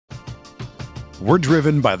We're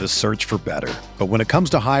driven by the search for better. But when it comes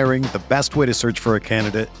to hiring, the best way to search for a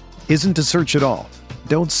candidate isn't to search at all.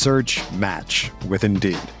 Don't search, match with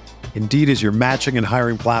Indeed. Indeed is your matching and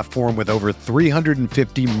hiring platform with over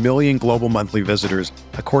 350 million global monthly visitors,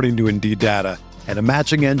 according to Indeed data, and a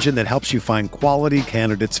matching engine that helps you find quality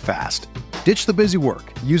candidates fast. Ditch the busy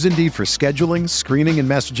work. Use Indeed for scheduling, screening, and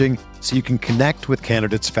messaging so you can connect with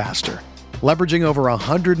candidates faster. Leveraging over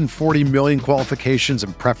 140 million qualifications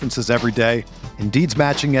and preferences every day, Indeed's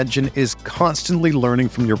matching engine is constantly learning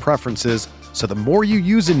from your preferences, so the more you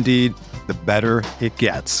use Indeed, the better it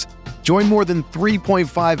gets. Join more than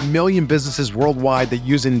 3.5 million businesses worldwide that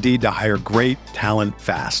use Indeed to hire great talent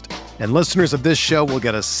fast. And listeners of this show will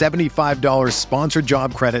get a $75 sponsored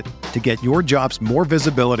job credit to get your jobs more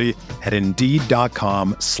visibility at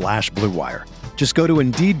Indeed.com/Blue Wire. Just go to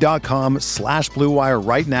Indeed.com/Blue Wire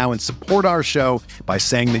right now and support our show by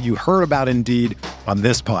saying that you heard about Indeed on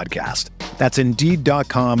this podcast. That's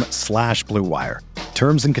Indeed.com/Blue Wire.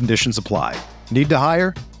 Terms and conditions apply. Need to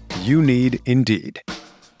hire? You need Indeed.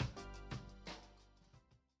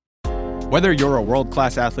 Whether you're a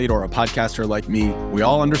world-class athlete or a podcaster like me, we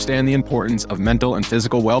all understand the importance of mental and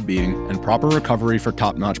physical well-being and proper recovery for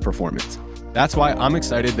top-notch performance. That's why I'm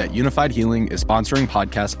excited that Unified Healing is sponsoring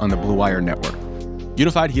podcasts on the Blue Wire Network.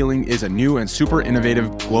 Unified Healing is a new and super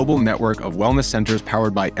innovative global network of wellness centers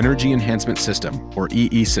powered by Energy Enhancement System, or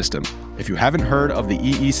EE System. If you haven't heard of the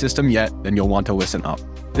EE System yet, then you'll want to listen up.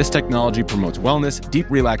 This technology promotes wellness, deep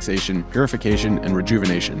relaxation, purification, and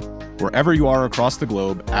rejuvenation. Wherever you are across the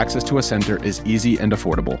globe, access to a center is easy and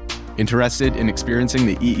affordable. Interested in experiencing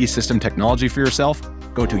the EE System technology for yourself?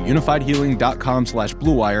 Go to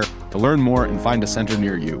unifiedhealing.com/Blue Wire to learn more and find a center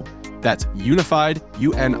near you. That's unified,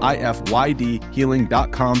 UNIFYD,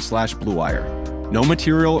 healing.com/Blue Wire. No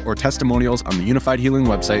material or testimonials on the Unified Healing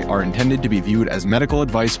website are intended to be viewed as medical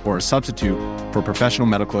advice or a substitute for professional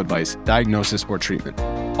medical advice, diagnosis, or treatment.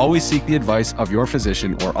 Always seek the advice of your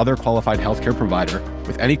physician or other qualified healthcare provider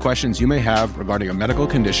with any questions you may have regarding a medical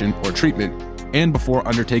condition or treatment and before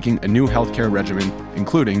undertaking a new healthcare regimen,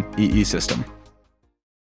 including EE System.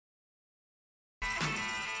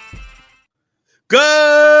 Good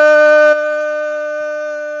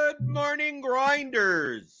morning,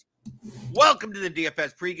 Grinders. Welcome to the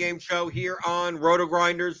DFS pregame show here on Roto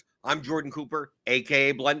Grinders. I'm Jordan Cooper,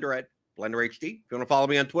 aka Blender at Blender HD. If you want to follow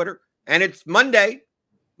me on Twitter, and it's Monday,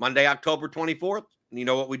 October 24th. And you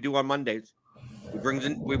know what we do on Mondays? We bring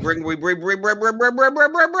in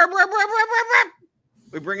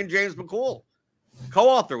James McCool,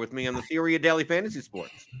 co-author with me on the Theory of Daily Fantasy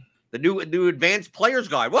Sports. The new advanced players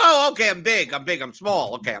guide. Whoa, okay, I'm big, I'm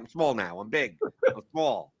small. Okay, I'm small now. I'm big. I'm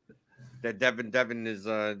small. That Devin is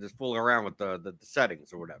just fooling around with the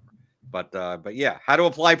settings or whatever. But yeah, how to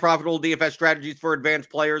apply profitable DFS strategies for advanced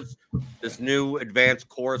players. This new advanced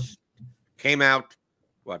course came out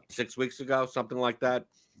 6 weeks ago, something like that.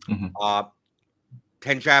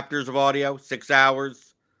 10 chapters of audio, 6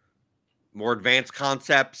 hours, more advanced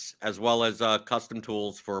concepts, as well as custom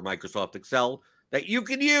tools for Microsoft Excel that you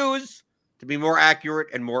can use to be more accurate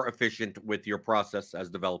and more efficient with your process as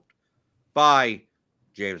developed by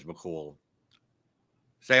James McCool.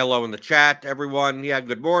 Say hello in the chat, everyone. Yeah,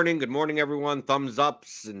 good morning. Good morning, everyone. Thumbs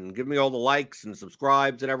ups and give me all the likes and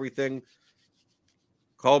subscribes and everything.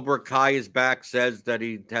 Cobra Kai is back, says that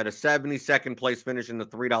he had a 72nd place finish in the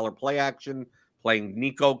 $3 play action, playing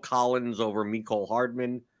Nico Collins over Mecole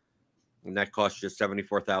Hardman. And that cost just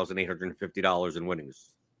 $74,850 in winnings.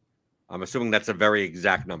 I'm assuming that's a very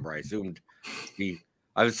exact number. I assumed it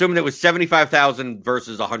was $75,000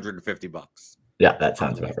 versus $150. Yeah, that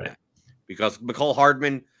sounds about right. Because Mecole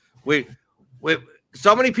Hardman, we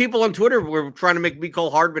so many people on Twitter were trying to make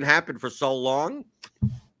Mecole Hardman happen for so long,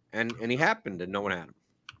 and he happened, and no one had him.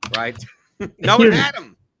 Right? No one had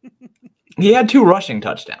him. He had 2 rushing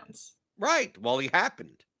touchdowns. Right. Well, he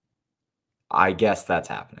happened. I guess that's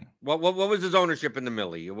happening. What was his ownership in the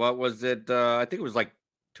Millie? What was it? I think it was like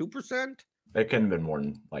 2%. It couldn't have been more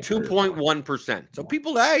than like 2.1%. So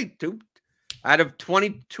people, hey, out of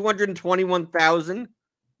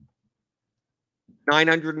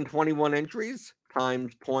 221,921 entries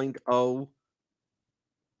times 0.0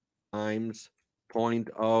 times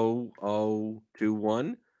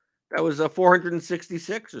 0.0021. That was a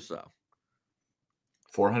 466 or so.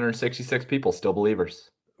 466 people, still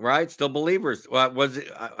believers. Right, still believers. Was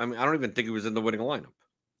it? I mean, I don't even think he was in the winning lineup.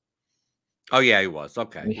 Oh yeah, he was.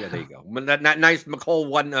 Okay, yeah, there you go. That nice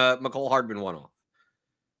Mecole Hardman one off,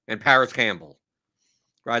 and Paris Campbell.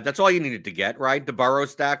 Right, that's all you needed to get. Right, the Burrow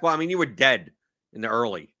stack. Well, I mean, you were dead in the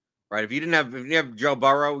early. Right, if you didn't have Joe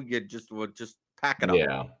Burrow, you would just pack it up.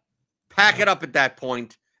 Yeah, pack it up at that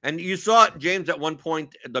point, And you saw James at one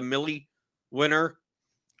point, the Millie winner.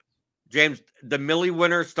 James, the Millie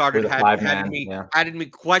winner started had me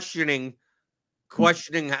questioning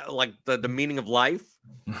like the meaning of life.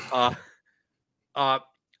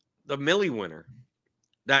 The Millie winner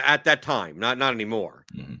that at that time, not anymore.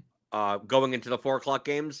 Going into the 4:00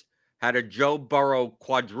 games, had a Joe Burrow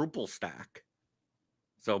quadruple stack.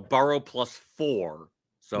 So Burrow plus 4.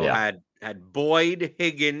 So had Boyd,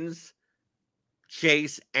 Higgins,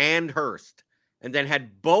 Chase, and Hurst, and then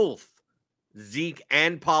had both Zeke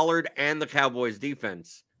and Pollard and the Cowboys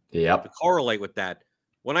defense. To correlate with that.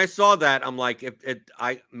 When I saw that, I'm like,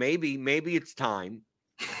 maybe it's time.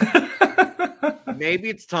 Maybe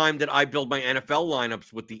it's time that I build my NFL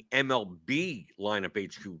lineups with the MLB lineup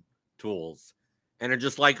HQ tools, and are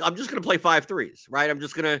just like, I'm just gonna play 5-3s, right? I'm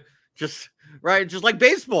just gonna just like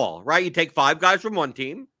baseball, right? You take 5 guys from one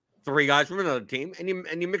team, 3 guys from another team, and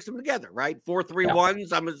you mix them together, right?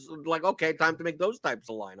 4-3-1s. I'm just like, okay, time to make those types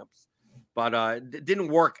of lineups. But it didn't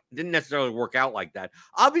necessarily work out like that.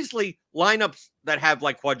 Obviously, lineups that have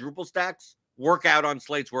like quadruple stacks work out on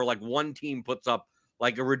slates where like one team puts up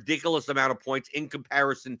like a ridiculous amount of points in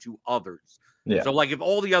comparison to others. Yeah. So like if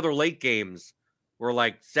all the other late games were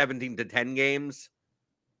like 17-10 games,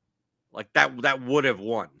 like that would have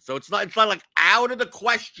won. So it's not like out of the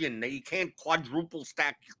question that you can't quadruple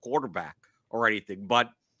stack your quarterback or anything. But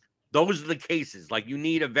those are the cases. Like you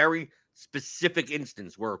need a very specific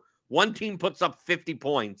instance where one team puts up 50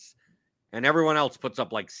 points and everyone else puts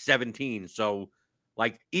up like 17. So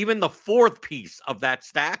like even the fourth piece of that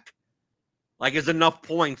stack like is enough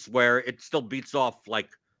points where it still beats off like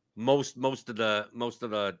most of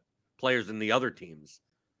the players in the other teams.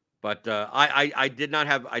 But I did not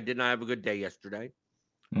have a good day yesterday.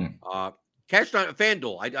 Cashed on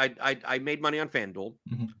FanDuel. I made money on FanDuel.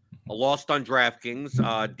 I lost on DraftKings.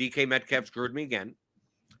 DK Metcalf screwed me again.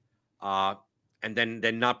 And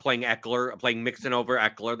then not playing Eckler, playing Mixon over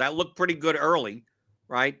Eckler. That looked pretty good early,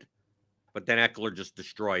 right? But then Eckler just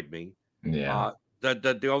destroyed me. Yeah.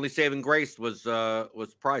 The only saving grace was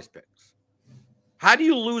Prize Picks. How do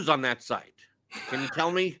you lose on that site? Can you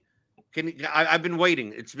tell me? I've been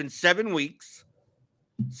waiting. It's been 7 weeks.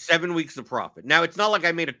 7 weeks of profit. Now it's not like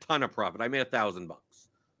I made a ton of profit. I made $1,000.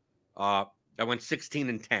 I went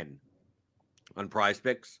 16-10 on Prize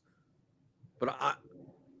Picks, but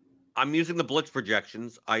I'm using the blitz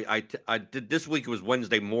projections. I did this week. It was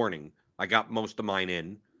Wednesday morning. I got most of mine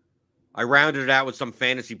in. I rounded it out with some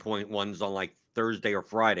fantasy point ones on like Thursday or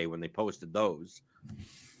Friday when they posted those.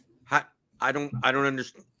 I don't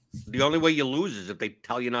understand. The only way you lose is if they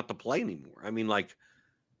tell you not to play anymore. I mean, like,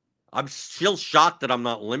 I'm still shocked that I'm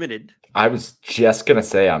not limited. I was just gonna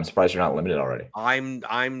say I'm surprised you're not limited already. I'm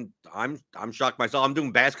shocked myself. I'm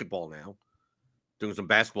doing basketball now. Doing some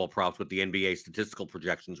basketball props with the NBA statistical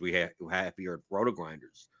projections we have here at Roto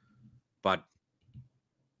Grinders. But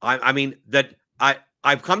I mean that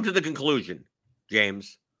I've come to the conclusion,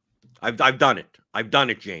 James. I've done it. I've done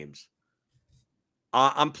it, James.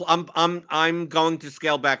 I'm going to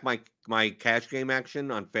scale back my cash game action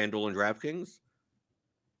on FanDuel and DraftKings,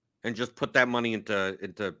 and just put that money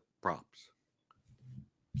into props.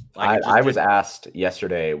 Like I was asked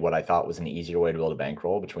yesterday what I thought was an easier way to build a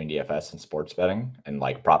bankroll between DFS and sports betting and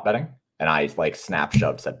like prop betting, and I like snap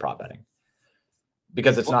shoved said prop betting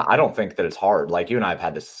because it's not. I don't think that it's hard. Like you and I have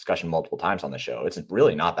had this discussion multiple times on the show. It's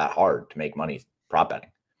really not that hard to make money prop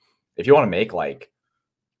betting. If you want to make like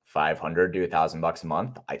 $500 to $1,000 a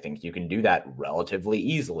month, I think you can do that relatively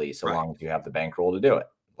easily, so long as you have the bankroll to do it.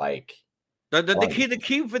 Like the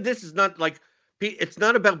key for this is not like it's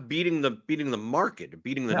not about beating the market,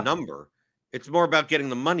 beating the number. It's more about getting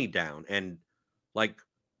the money down and like.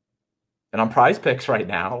 And on Prize Picks right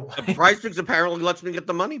now, the Prize Picks apparently lets me get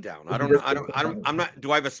the money down. I'm not.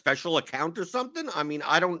 Do I have a special account or something? I mean,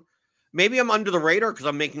 I don't. Maybe I'm under the radar because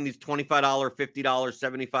I'm making these $25, $50,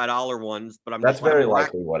 $75 ones, but that's very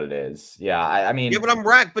likely what it is. Yeah, I mean, yeah,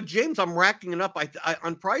 but but James, I'm racking it up. I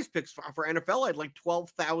on Prize Picks for NFL, I had like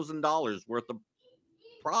 $12,000 worth of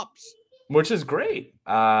props, which is great.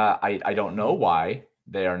 I don't know why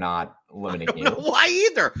they are not limiting you. I don't know why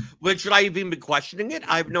either. But should I even be questioning it?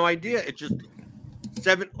 I have no idea. It's just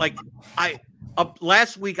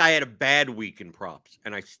last week I had a bad week in props,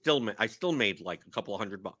 and I still made like a couple of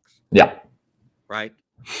 $100. Yeah. Right.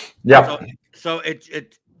 Yeah. So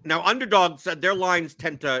it now underdog said their lines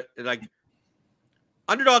tend to like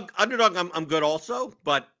underdog. I'm good also,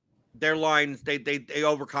 but their lines they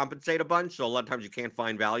overcompensate a bunch, so a lot of times you can't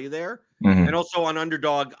find value there. Mm-hmm. And also on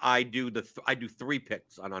underdog, I do 3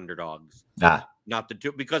 picks on underdogs, not the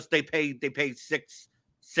 2, because they pay 6x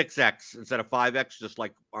instead of 5x, just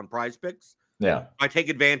like on Prize Picks. Yeah. I take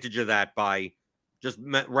advantage of that by just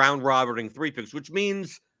round robining 3 picks, which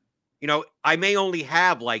means, I may only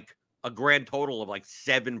have like a grand total of like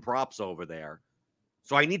 7 props over there.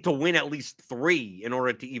 So I need to win at least 3 in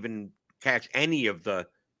order to even catch any of the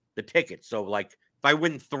tickets. So like if I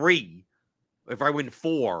win 3, if I win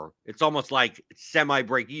 4, it's almost like it's semi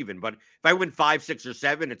break even. But if I win 5, 6, or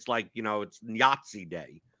 7, it's like, it's Yahtzee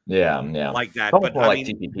day. Yeah. Like that. But more like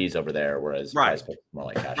TPPs over there, whereas Prize Picks more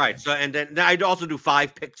like cash. Right. So and then I'd also do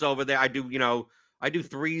 5 picks over there. I do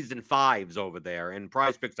 3s and 5s over there. And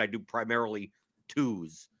Prize Picks I do primarily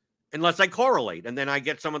 2s. Unless I correlate. And then I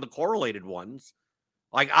get some of the correlated ones.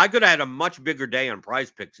 Like I could have had a much bigger day on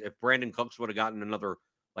Prize Picks if Brandon Cooks would have gotten another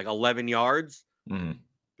like 11 yards. Mm-hmm.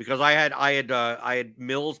 Because I had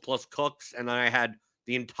Mills plus Cooks, and then I had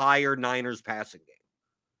the entire Niners passing game.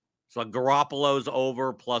 So like Garoppolo's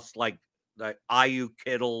over plus like the Ayuk,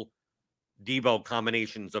 Kittle, Debo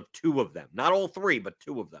combinations of 2 of them, not all 3, but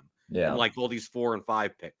 2 of them. Yeah, and like all these 4 and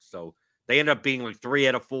 5 picks. So they end up being like 3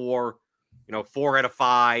 out of 4, 4 out of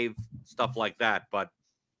 5, stuff like that. But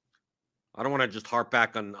I don't want to just harp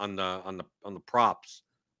back on the props,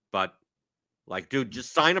 but like, dude,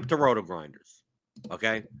 just sign up to Roto Grinders.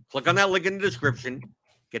 Okay, click on that link in the description.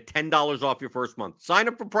 Get $10 off your first month. Sign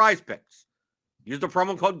up for Prize Picks. Use the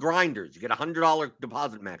promo code Grinders. You get a $100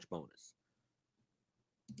 deposit match bonus.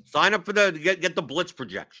 Sign up for get the blitz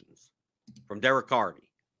projections from Derek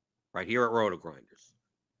Carty right here at Roto Grinders.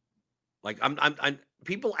 Like I'm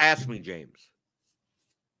people ask me, James,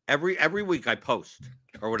 every week I post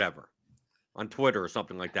or whatever on Twitter or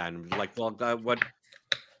something like that, and like, well,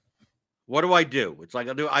 what do I do? It's like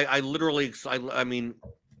I literally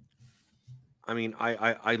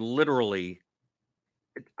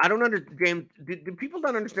I don't understand, James. Do people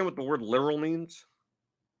not understand what the word literal means?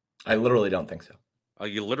 I literally don't think so. Oh,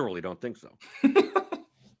 you literally don't think so.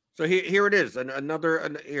 So here it is.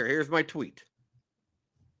 Here's my tweet.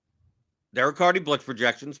 Derek Carty blitz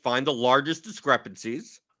projections. Find the largest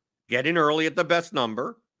discrepancies. Get in early at the best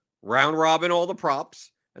number. Round robin all the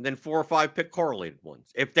props, and then 4 or 5 pick correlated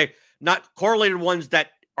ones. If they not correlated ones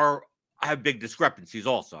that have big discrepancies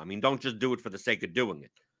also. I mean, don't just do it for the sake of doing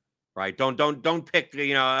it. Right? Don't pick,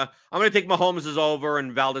 I'm going to take Mahomes' over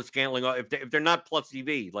and Valdez-Scantling. If they're not plus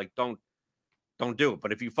EV, like don't do it.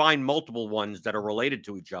 But if you find multiple ones that are related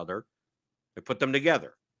to each other, they put them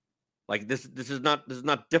together. Like this is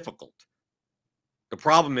not difficult. The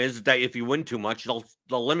problem is that if you win too much,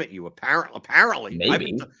 they'll limit you. Apparently,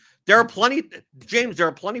 maybe there are plenty, James. There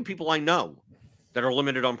are plenty of people I know that are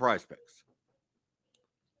limited on Prize Picks.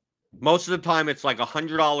 Most of the time, it's like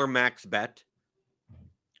 $100 max bet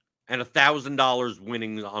and $1,000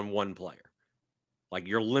 winning on one player. Like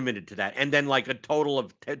you're limited to that, and then like a total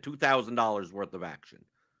of $2,000 worth of action.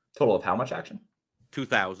 Total of how much action?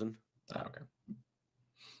 2,000. Oh, okay.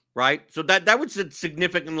 Right. So that would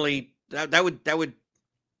significantly that would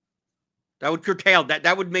curtail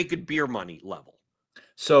that would make it beer money level.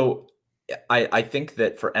 So I think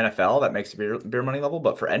that for NFL that makes it beer money level,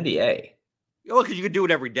 but for NBA, because you could do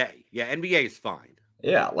it every day. Yeah, NBA is fine.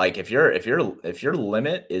 Yeah, like if your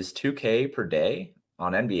limit is 2K per day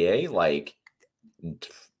on NBA, like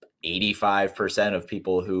 85% of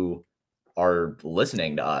people who are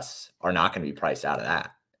listening to us are not going to be priced out of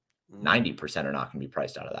that. 90% are not going to be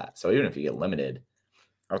priced out of that. So even if you get limited,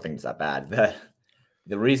 I don't think it's that bad.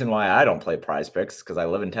 The reason why I don't play Prize Picks is because I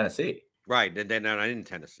live in Tennessee. Right, and then I'm in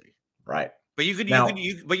Tennessee. Right, but you could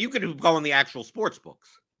go on the actual sports books.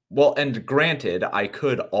 Well, and granted, I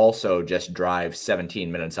could also just drive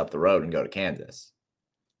 17 minutes up the road and go to Kansas.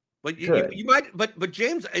 But you might, but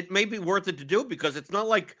James, it may be worth it to do it because it's not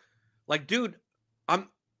like, dude, I'm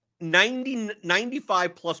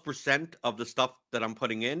 95+% of the stuff that I'm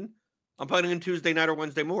putting in Tuesday night or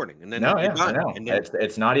Wednesday morning, and then I know. And then,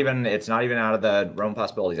 it's not even out of the realm of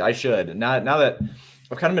possibilities. I should now that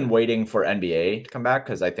I've kind of been waiting for NBA to come back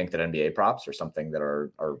because I think that NBA props are something that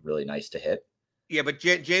are really nice to hit. Yeah, but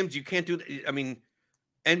James, you can't do that. I mean,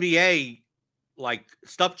 NBA, like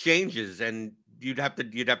stuff changes, and you'd have to.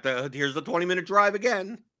 Here's the 20-minute drive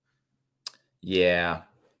again. Yeah,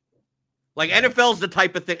 like NFL's the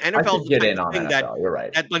type of thing. NFL's the type of thing that you're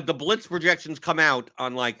right. That like the blitz projections come out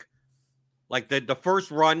on like the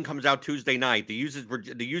first run comes out Tuesday night. The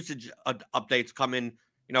usage updates come in,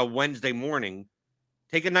 Wednesday morning.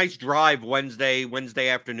 Take a nice drive Wednesday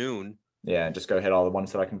afternoon. Yeah, just go hit all the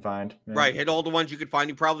ones that I can find. Yeah. Right, hit all the ones you could find.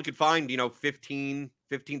 You probably could find, 15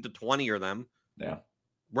 to 20 of them. Yeah.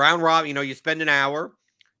 Round robin, you spend an hour.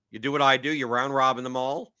 You do what I do. You round robin them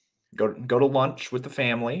all. Go to lunch with the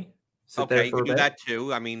family. Okay, you can do that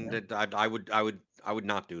too. I mean, yeah. I would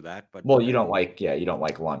not do that. But well, you don't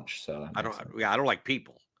like lunch, so I don't. Sense. Yeah, I don't like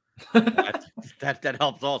people. that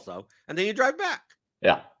helps also. And then you drive back.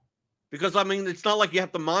 Yeah. Because I mean, it's not like you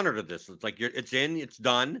have to monitor this. It's like it's in, it's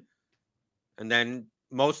done, and then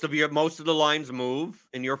most of the lines move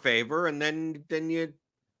in your favor, and then you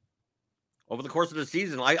over the course of the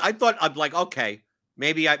season. I thought I'd like, okay,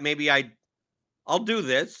 maybe I'll do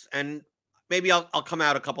this, and maybe I'll come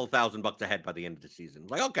out a couple $1,000 ahead by the end of the season.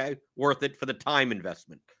 Like, okay, worth it for the time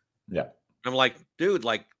investment. Yeah. I'm like, dude,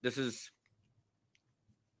 like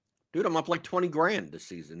I'm up like 20 grand this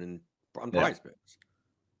season on Prize Picks.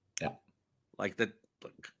 Yeah. Like that,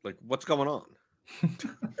 like what's going on?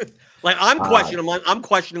 Like I'm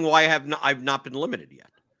questioning why I've not been limited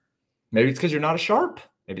yet. Maybe it's because you're not a sharp.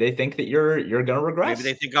 Maybe they think that you're gonna regress. Maybe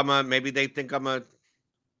they think I'm a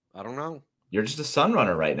I don't know. You're just a sun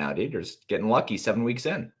runner right now, dude. You're just getting lucky 7 weeks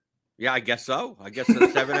in. Yeah, I guess so. I guess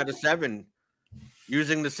it's 7 out of 7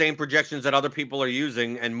 using the same projections that other people are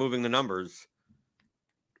using and moving the numbers.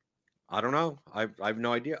 I don't know. I have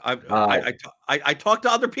no idea. I talk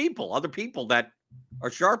to other people that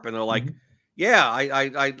are sharp, and they're like, yeah,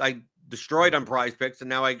 I destroyed on Prize Picks, and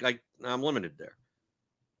now I'm limited there.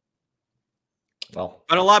 Well,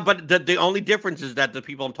 but the only difference is that the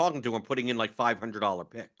people I'm talking to are putting in like $500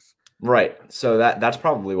 picks. Right. So that's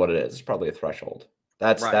probably what it is. It's probably a threshold.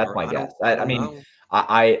 That's my guess. I mean,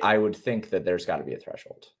 I would think that there's got to be a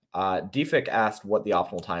threshold. DFIC asked what the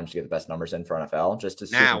optimal times to get the best numbers in for NFL, just to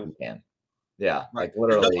see if we can. Yeah, right. Like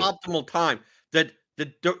literally. There's no optimal time.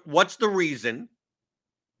 What's the reason?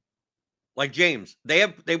 Like James, they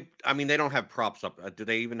don't have props up. Do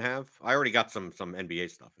they even have? I already got some NBA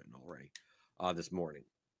stuff in already this morning.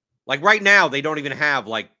 Like right now, they don't even have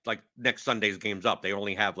like next Sunday's games up. They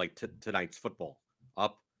only have like tonight's football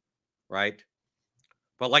up, right?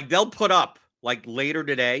 But like they'll put up like later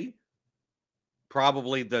today,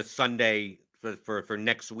 probably the Sunday for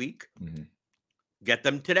next week. Mm-hmm. Get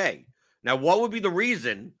them today. Now, what would be the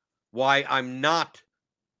reason why I'm not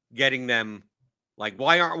getting them? Like,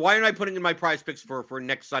 why aren't I putting in my Prize Picks for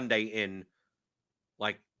next Sunday in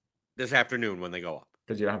like this afternoon when they go up?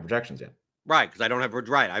 Because you don't have projections yet. Right, because I don't have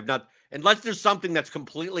I've not, unless there's something that's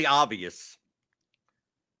completely obvious.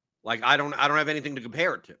 Like I don't have anything to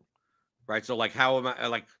compare it to, right? So like, how am I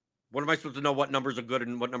like? What am I supposed to know? What numbers are good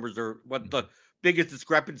and what the biggest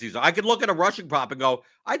discrepancies are? I could look at a rushing prop and go,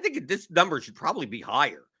 I think this number should probably be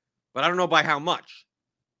higher, but I don't know by how much.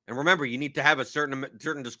 And remember, you need to have a certain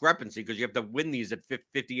discrepancy because you have to win these at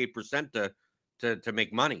 58% to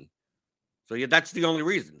make money. So yeah, that's the only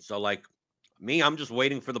reason. So like. Me, I'm just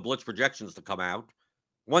waiting for the blitz projections to come out.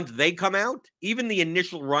 Once they come out, even the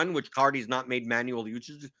initial run, which Cardi's not made manual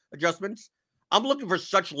usage adjustments, I'm looking for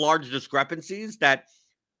such large discrepancies that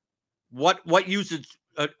what usage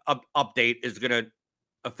update is going to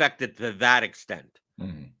affect it to that extent,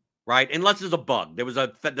 right? Unless there's a bug. There was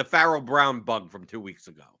the Pharaoh Brown bug from 2 weeks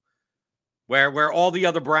ago, where all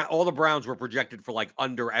the Browns were projected for like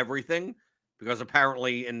under everything because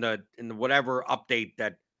apparently in the whatever update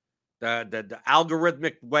that. The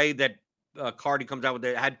algorithmic way that Cardi comes out with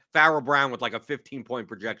it had Pharaoh Brown with like a 15-point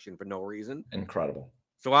projection for no reason. Incredible.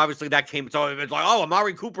 So obviously that came. So it's like, oh,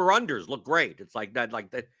 Amari Cooper unders look great. It's like that, like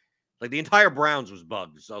the entire Browns was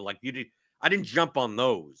bugged. So like I didn't jump on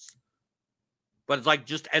those, but it's like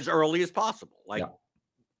just as early as possible. Like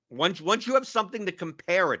once you have something to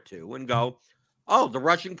compare it to and go, oh, the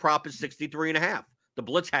rushing prop is 63.5. The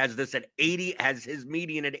blitz has this at 80, has his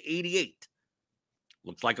median at 88.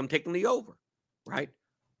 Looks like I'm taking the over, right?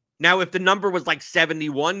 Now, if the number was like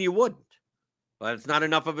 71, you wouldn't. But it's not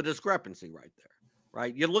enough of a discrepancy right there,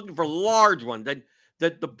 right? You're looking for large ones.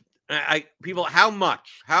 People, how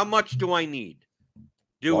much do I need?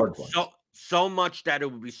 Dude, so much that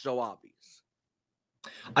it would be so obvious.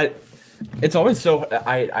 It's always so.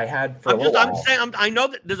 I had for. I'm saying I know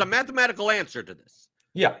that there's a mathematical answer to this.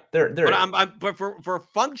 Yeah, there. But for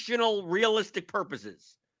functional, realistic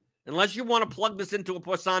purposes. Unless you want to plug this into a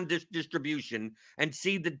Poisson distribution and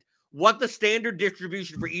see what the standard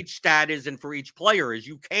distribution for each stat is and for each player is,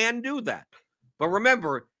 you can do that. But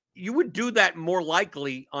remember, you would do that more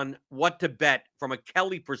likely on what to bet from a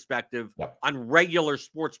Kelly perspective on regular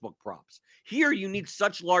sportsbook props. Here, you need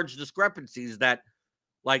such large discrepancies that,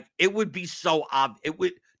 like, it would be so obvious.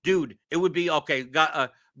 It would be, okay, guy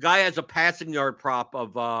has a passing yard prop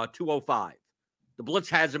of 205. The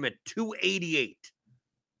blitz has him at 288.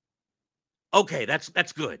 Okay,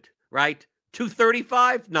 that's good, right?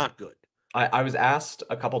 235, not good. I was asked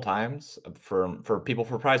a couple times for people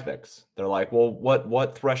for Prize Picks. They're like, well,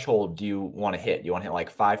 what threshold do you want to hit? You want to hit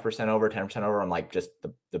like 5% over, 10% over? I'm like, just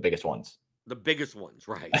the biggest ones. The biggest ones,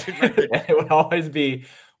 right? It would always be,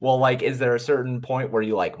 well, like, is there a certain point where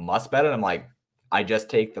you like must bet it? I'm like, I just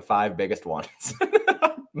take the 5 biggest ones.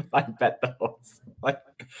 I bet those. Like,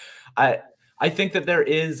 I think that there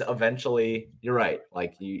is eventually, you're right.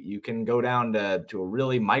 Like you can go down to a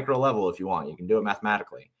really micro level if you want. You can do it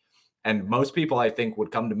mathematically. And most people, I think,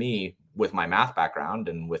 would come to me with my math background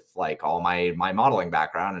and with like all my modeling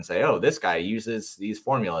background and say, oh, this guy uses these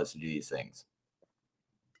formulas to do these things.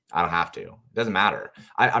 I don't have to. It doesn't matter.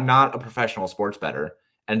 I'm not a professional sports bettor,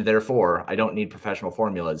 and therefore I don't need professional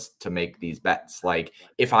formulas to make these bets. Like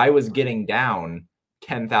if I was getting down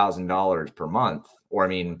 $10,000 per month, or I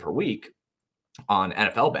mean per week on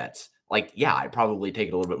NFL bets, like, yeah, I'd probably take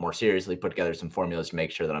it a little bit more seriously, put together some formulas to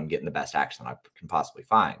make sure that I'm getting the best action that I can possibly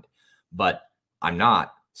find. But I'm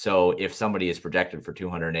not. So if somebody is projected for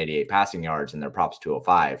 288 passing yards and their props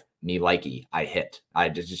 205, me likey, I hit.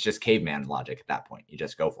 It's just caveman logic at that point. You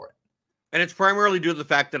just go for it. And it's primarily due to the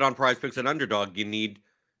fact that on Prize Picks and Underdog, you need,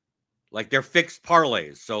 like, they're fixed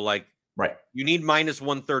parlays. So, like, right, you need minus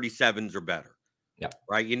 137s or better. Yeah.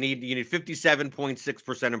 Right. You need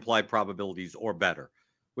 57.6% implied probabilities or better,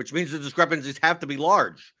 which means the discrepancies have to be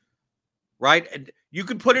large. Right. And you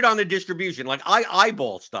could put it on a distribution. Like, I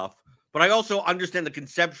eyeball stuff, but I also understand the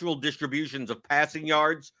conceptual distributions of passing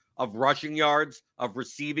yards, of rushing yards, of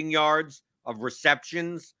receiving yards, of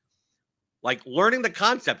receptions, like learning the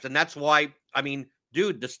concepts. And that's why, I mean,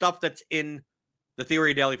 dude, the stuff that's in the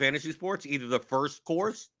Theory of Daily Fantasy Sports, either the first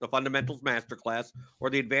course, the Fundamentals Masterclass, or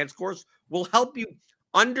the advanced course, will help you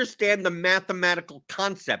understand the mathematical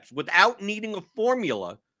concepts without needing a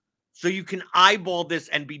formula, so you can eyeball this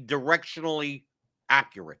and be directionally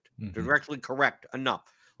accurate, directionally correct enough.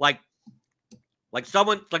 Like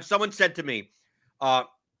someone said to me, or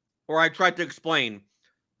I tried to explain,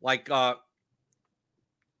 like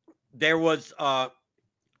there was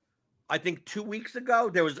I think 2 weeks ago,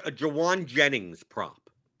 there was a Jawan Jennings prop.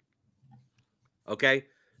 Okay.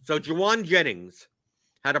 So Jawan Jennings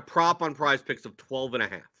had a prop on Prize Picks of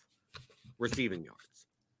 12.5 receiving yards.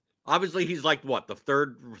 Obviously, he's like what, the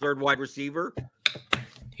third wide receiver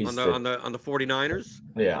on the 49ers?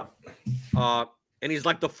 Yeah. And he's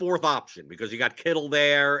like the fourth option because you got Kittle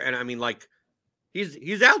there. And I mean, like,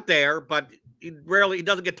 he's out there, but he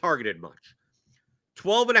doesn't get targeted much.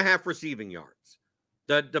 12.5 receiving yards.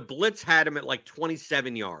 The blitz had him at like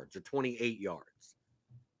 27 yards or 28 yards,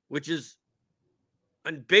 which is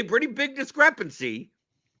a pretty big discrepancy,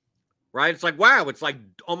 right? It's like, wow, it's like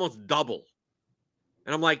almost double.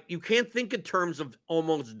 And I'm like, you can't think in terms of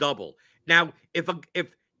almost double. Now, if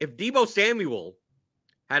Deebo Samuel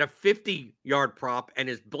had a 50-yard prop and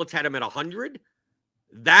his blitz had him at 100,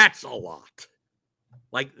 that's a lot.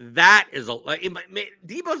 Like, that is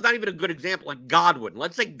Deebo's not even a good example. Like Godwin.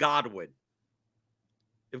 Let's say Godwin.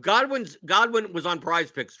 If Godwin was on Prize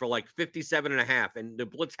Picks for like 57.5 and the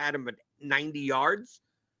blitz had him at 90 yards,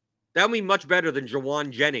 that would be much better than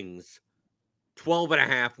Jawan Jennings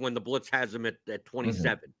 12.5 when the blitz has him at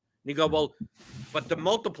 27. And you go, well, but the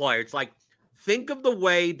multiplier, it's like, think of the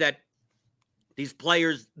way that these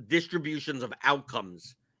players' distributions of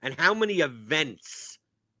outcomes and how many events,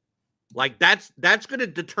 like that's going to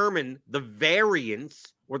determine the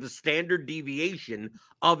variance or the standard deviation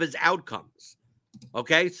of his outcomes.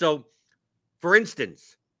 Okay, so for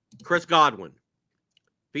instance, Chris Godwin,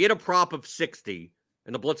 if he had a prop of 60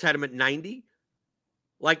 and the blitz had him at 90,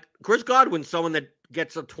 like Chris Godwin's someone that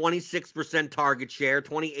gets a 26% target share,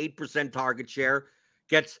 28% target share,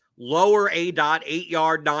 gets lower ADOT,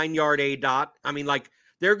 8-yard, 9-yard ADOT. I mean, like,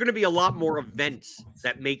 there are going to be a lot more events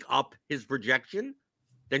that make up his projection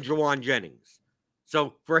than Jawan Jennings.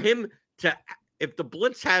 So for him to, if the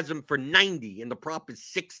blitz has him for 90 and the prop is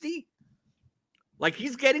 60, like,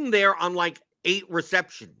 he's getting there on like 8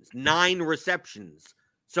 receptions, 9 receptions.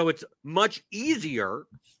 So it's much easier,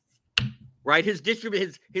 right? If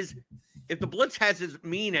the blitz has his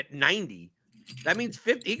mean at 90, that means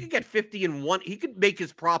 50. He could get 50 in one. He could make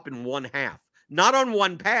his prop in one half, not on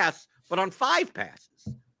one pass, but on 5 passes.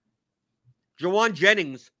 Jawan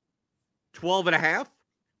Jennings, 12.5.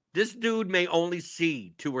 This dude may only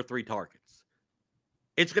see 2 or 3 targets.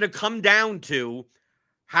 It's going to come down to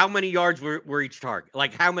how many yards were each target.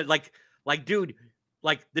 Like, how many, like, dude,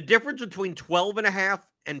 like, the difference between 12.5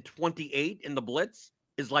 and 28 in the blitz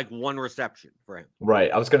is like 1 reception for him.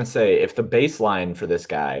 Right. I was going to say, if the baseline for this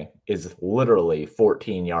guy is literally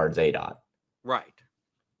 14 yards ADOT. Right.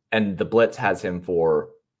 And the blitz has him for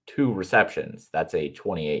 2 receptions, that's a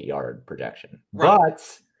 28-yard projection. Right.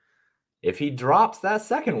 But if he drops that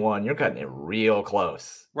second one, you're cutting it real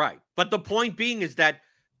close. Right. But the point being is that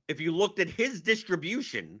if you looked at his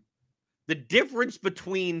distribution, the difference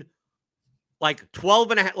between like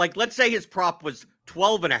 12 and a half. Like, let's say his prop was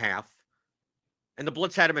 12 and a half and the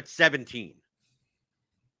Blitz had him at 17.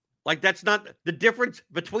 Like, that's not the difference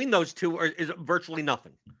between those two is virtually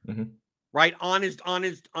nothing, right? On his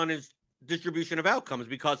distribution of outcomes,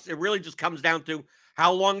 because it really just comes down to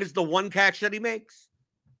how long is the one catch that he makes.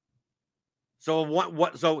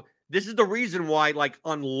 So so this is the reason why, like,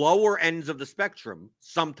 on lower ends of the spectrum,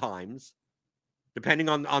 sometimes, depending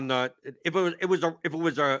on the if it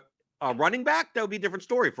was a running back, that would be a different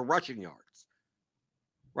story for rushing yards,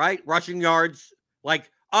 right? Rushing yards,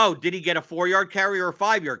 like, oh, did he get a 4-yard carry or a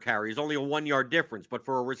 5-yard carry? It's only a 1-yard difference. But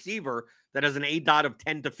for a receiver that has an ADOT of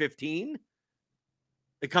 10 to 15,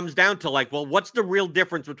 it comes down to, like, well, what's the real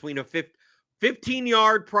difference between a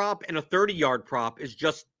 15-yard prop and a 30-yard prop is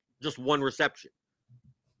just one reception.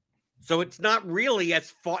 So it's not really as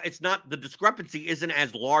far, it's not, the discrepancy isn't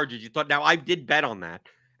as large as you thought. Now, I did bet on that,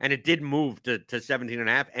 and it did move to 17 and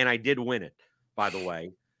a half, and I did win it, by the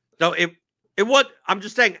way. So it was, I'm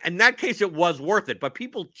just saying, in that case, it was worth it. But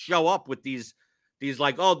people show up with these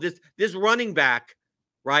like, oh, this running back,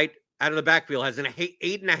 right, out of the backfield has an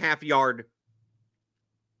 8.5 yard,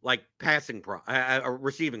 like, passing prop, a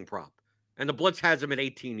receiving prop, and the Blitz has him at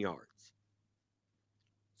 18 yards.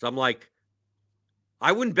 So I'm like,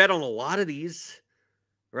 I wouldn't bet on a lot of these,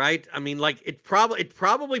 right? I mean, like, it's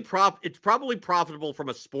probably profitable from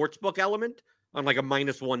a sportsbook element on, like, a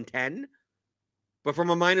 -110. But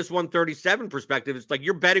from a -137 perspective, it's like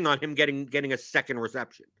you're betting on him getting a second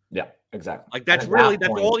reception. Yeah, exactly. Like, that's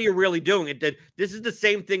all you're really doing. This is the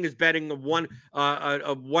same thing as betting a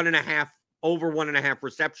 1.5 over 1.5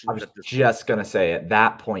 receptions. I was just gonna say, at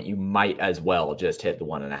that point, you might as well just hit the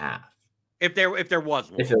 1.5 if there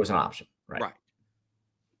was one. If there was an option, right?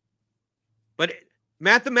 But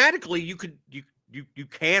mathematically, you can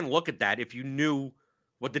look at that if you knew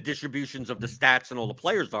what the distributions of the stats and all the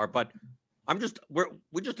players are. But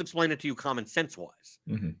we just explain it to you common sense wise.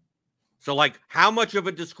 So, like, how much of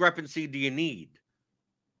a discrepancy do you need?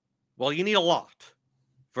 Well, you need a lot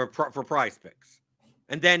for Prize Picks,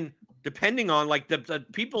 and then depending on, like, the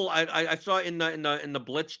people I saw in the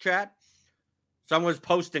Blitz chat, someone was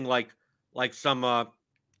posting like some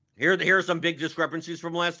here are some big discrepancies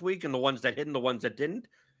from last week, and the ones that hit and the ones that didn't.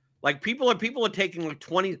 Like, people are taking, like,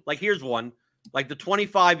 20. Like, here's one, like, the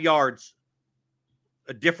 25 yards.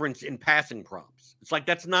 A difference in passing props. It's like,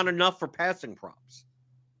 that's not enough for passing props.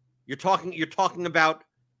 You're talking about,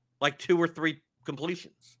 like, 2 or 3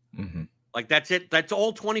 completions. Like, that's it. That's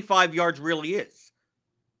all 25 yards really is.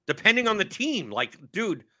 Depending on the team, like,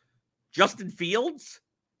 dude, Justin Fields,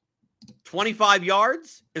 25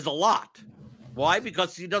 yards is a lot. Why?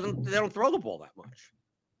 Because they don't throw the ball that much,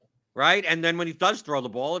 right? And then when he does throw the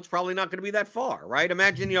ball, it's probably not going to be that far, right?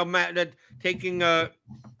 Imagine, Matt taking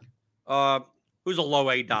who's a low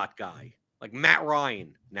ADOT guy? Like Matt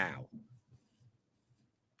Ryan now.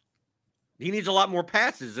 He needs a lot more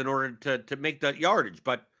passes in order to make that yardage.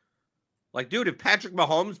 But, like, dude, if Patrick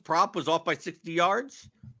Mahomes' prop was off by 60 yards,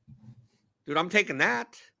 dude, I'm taking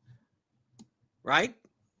that. Right?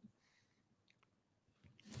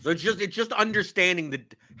 So it's just understanding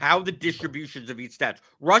how the distributions of each stats.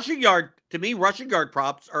 Rushing yard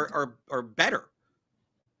props are better.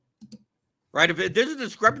 Right? If there's a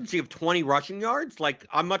discrepancy of 20 rushing yards, like,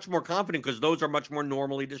 I'm much more confident because those are much more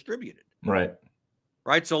normally distributed. Right.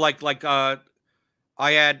 So like I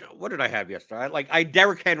had, what did I have yesterday? I had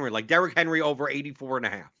Derrick Henry over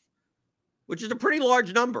 84.5, which is a pretty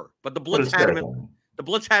large number. But the Blitz had him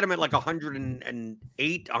at like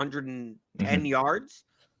 108, 110 yards.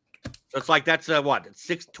 So it's like, that's a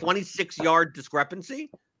 26 yard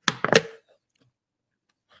discrepancy.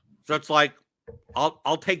 So it's like,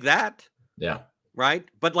 I'll take that. Yeah. Right.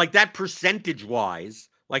 But, like, that percentage wise,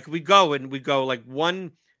 like, we go like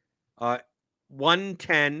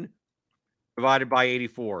 110 divided by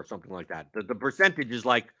 84 or something like that. The percentage is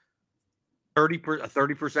like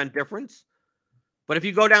 30% difference. But if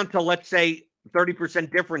you go down to, let's say,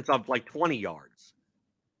 30% difference of, like, 20 yards,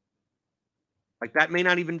 like, that may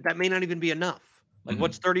not even be enough. Like,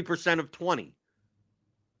 what's 30% of 20?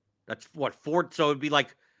 That's what, 4. So it'd be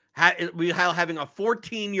like having a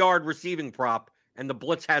 14-yard receiving prop, and the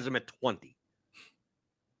Blitz has him at 20.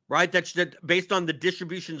 Right? That's based on the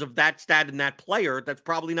distributions of that stat and that player. That's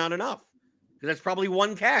probably not enough. Because that's probably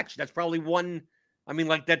one catch. That's probably one. I mean,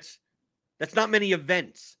 like, that's not many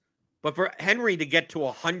events. But for Henry to get to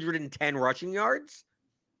 110 rushing yards,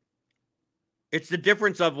 it's the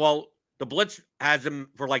difference of, well, the Blitz has him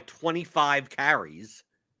for like 25 carries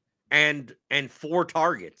and 4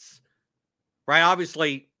 targets. Right?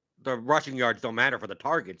 Obviously, the rushing yards don't matter for the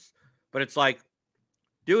targets, but it's like,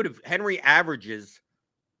 dude, if Henry averages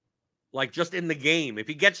like just in the game, if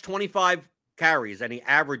he gets 25 carries and he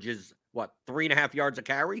averages what 3.5 yards a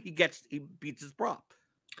carry, he beats his prop.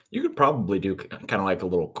 You could probably do kind of like a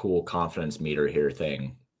little cool confidence meter here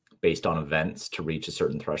thing based on events to reach a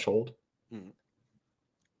certain threshold.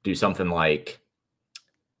 Do something like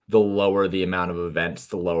the lower the amount of events,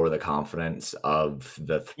 the lower the confidence of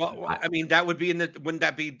the. Well, I mean, that would be wouldn't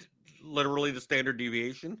that be literally the standard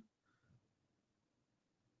deviation?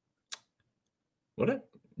 Would it?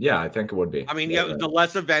 Yeah, I think it would be. I mean, yeah, the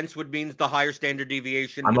less events would mean the higher standard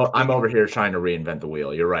deviation. I'm over here trying to reinvent the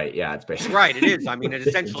wheel. You're right. Yeah, it's basically right. It is. I mean, it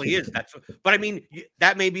essentially is. But I mean,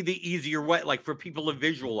 that may be the easier way, like for people to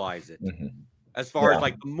visualize it. As far as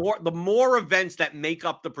like the more events that make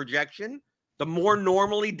up the projection, the more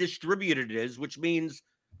normally distributed it is, which means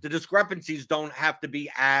the discrepancies don't have to be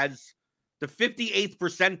as the 58th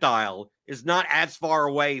percentile is not as far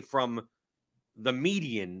away from the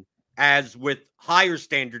median as with higher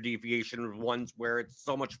standard deviation ones where it's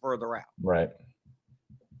so much further out. Right.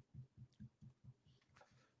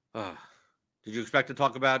 Did you expect to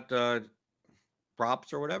talk about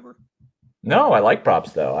props or whatever? No, I like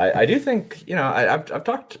props though. I do think, I've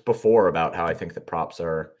talked before about how I think that props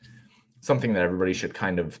are something that everybody should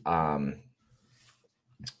kind of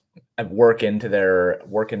work into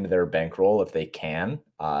their bankroll if they can.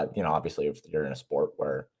 Obviously if you're in a sport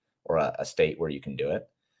or a state where you can do it.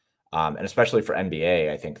 And especially for NBA,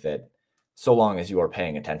 I think that so long as you are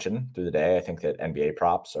paying attention through the day, I think that NBA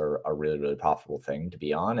props are a really, really profitable thing to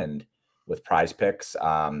be on. And with Prize Picks,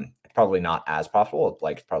 it's probably not as profitable.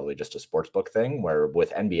 Like it's probably just a sports book thing, where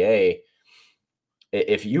with NBA,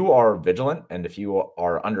 if you are vigilant and if you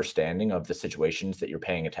are understanding of the situations that you're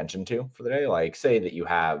paying attention to for the day, like say that you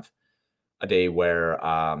have a day where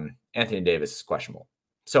Anthony Davis is questionable.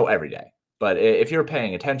 So every day. But if you're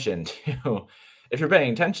paying attention to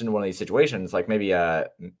one of these situations, like maybe a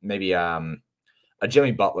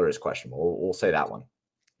Jimmy Butler is questionable, we'll say that one.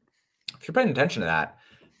 If you're paying attention to that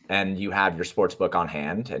and you have your sports book on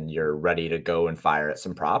hand and you're ready to go and fire at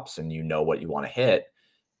some props and you know what you want to hit,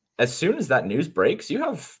 as soon as that news breaks, you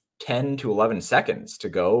have 10 to 11 seconds to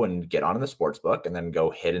go and get onto the sports book and then go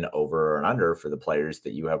hit an over or an under for the players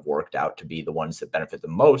that you have worked out to be the ones that benefit the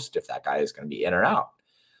most if that guy is going to be in or out.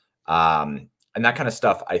 And that kind of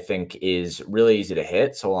stuff, I think, is really easy to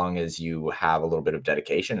hit so long as you have a little bit of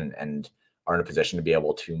dedication and are in a position to be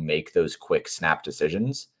able to make those quick snap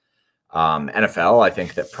decisions. NFL, I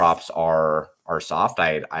think that props are soft.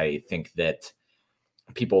 I think that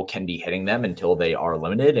people can be hitting them until they are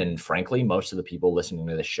limited. And frankly, most of the people listening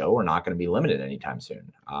to this show are not going to be limited anytime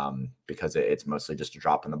soon because it's mostly just a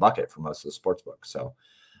drop in the bucket for most of the sports books. So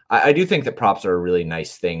I do think that props are a really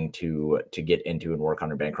nice thing to get into and work on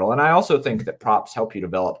your bankroll. And I also think that props help you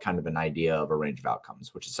develop kind of an idea of a range of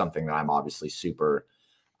outcomes, which is something that I'm obviously super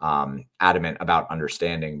adamant about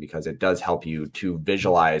understanding, because it does help you to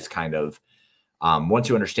visualize kind of once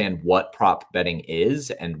you understand what prop betting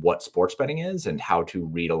is and what sports betting is and how to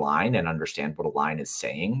read a line and understand what a line is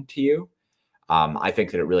saying to you. I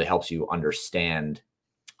think that it really helps you understand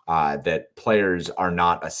that players are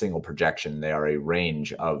not a single projection. They are a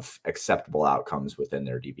range of acceptable outcomes within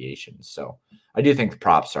their deviations. So I do think the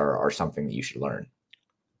props are something that you should learn.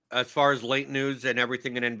 As far as late news and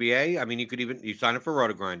everything in NBA, I mean, you sign up for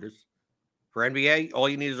RotoGrinders. For NBA, all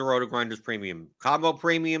you need is a RotoGrinders premium. Combo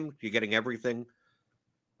premium, you're getting everything.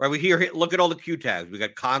 Right, look at all the Q tags. We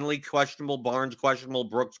got Conley questionable, Barnes questionable,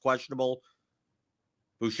 Brooks questionable,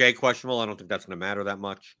 Boucher questionable. I don't think that's going to matter that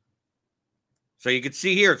much. So you can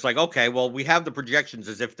see here, it's like, okay, well, we have the projections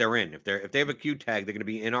as if they're in. If they have a Q tag, they're going to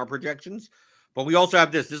be in our projections. But we also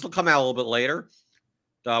have this. This will come out a little bit later.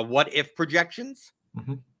 The what if projections.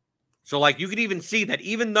 Mm-hmm. So like you could even see that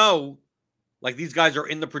even though like these guys are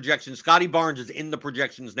in the projections, Scotty Barnes is in the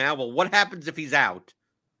projections now. Well, what happens if he's out?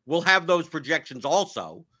 We'll have those projections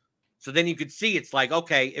also. So then you could see it's like,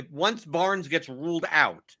 okay, if once Barnes gets ruled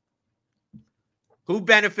out, who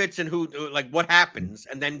benefits and who, like what happens?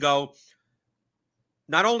 And then go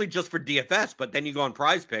not only just for DFS, but then you go on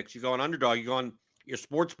Prize Picks, you go on Underdog, you go on your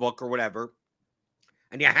sports book or whatever,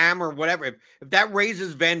 and you hammer whatever. If that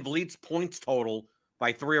raises Van Vliet's points total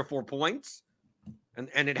by 3 or 4 points,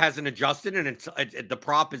 and it hasn't adjusted, and the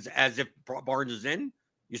prop is as if Barnes is in,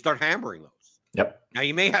 you start hammering those. Yep. Now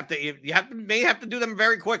you may have to do them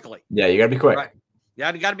very quickly. Yeah, you got to be quick. Right?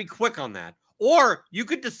 Yeah, you got to be quick on that. Or you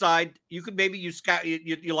could decide. You could maybe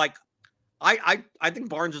you're like, I think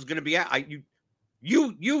Barnes is going to be out.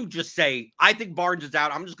 You just say I think Barnes is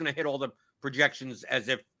out. I'm just going to hit all the projections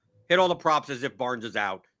hit all the props as if Barnes is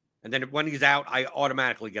out, and then when he's out, I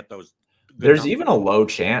automatically get those. There's even a low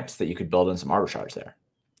chance that you could build in some arbitrage there.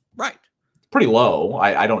 Right. pretty low.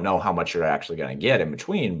 I don't know how much you're actually going to get in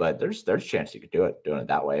between, but there's a chance you could do it doing it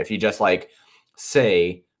that way. If you just like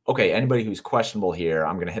say, okay, anybody who's questionable here,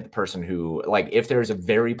 I'm going to hit the person who, like, if there's a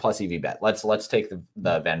very plus EV bet, let's take the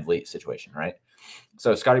Van Vliet situation, right?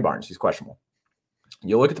 So Scotty Barnes, he's questionable.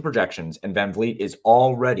 You look at the projections, and Van Vliet is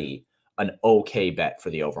already an okay bet for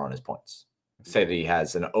the over on his points. Say that he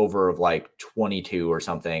has an over of like 22 or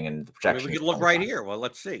something, and the projection. We could look right here. Well,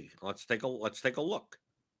 let's see. Let's take a look.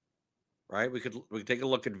 Right, we could take a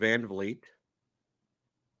look at Van Vliet.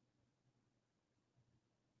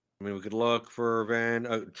 I mean, we could look for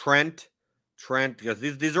Trent, because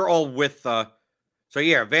these are all with. So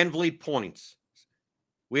yeah, Van Vliet points.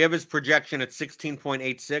 We have his projection at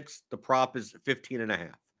 16.86. The prop is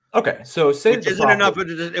 15.5. Okay, so say which isn't enough.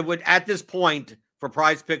 It would at this point for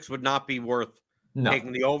Prize Picks would not be worth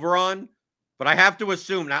taking the over on. But I have to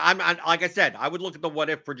assume now. I'm like I said, I would look at the what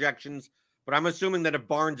if projections, but I'm assuming that if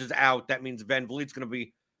Barnes is out, that means Van Vliet's going to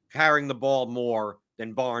be carrying the ball more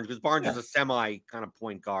than Barnes, because Barnes is a semi kind of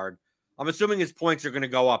point guard. I'm assuming his points are going to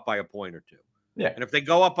go up by a point or two. Yeah, and if they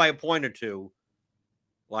go up by a point or two,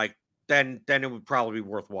 like. Then it would probably be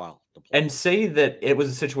worthwhile to play. And say that it was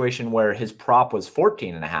a situation where his prop was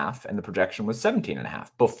 14.5 and the projection was 17.5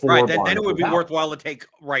 before. Right, then it would be worthwhile to take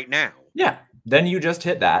right now. Yeah, then you just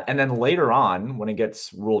hit that, and then later on, when it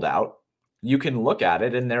gets ruled out, you can look at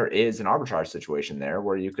it, and there is an arbitrage situation there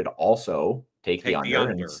where you could also take the under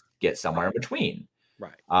and get somewhere in between.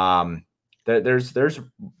 Right. There's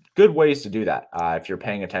good ways to do that if you're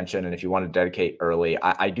paying attention and if you want to dedicate early.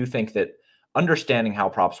 I do think that understanding how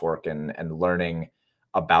props work and learning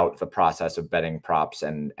about the process of betting props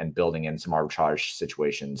and building in some arbitrage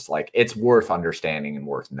situations, like, it's worth understanding and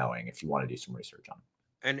worth knowing if you want to do some research on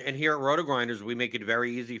it. And here at RotoGrinders, we make it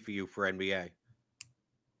very easy for you for NBA.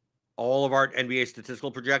 All of our NBA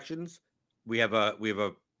statistical projections, we have a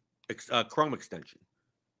Chrome extension,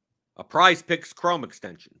 a Prize Picks Chrome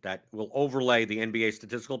extension that will overlay the NBA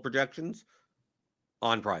statistical projections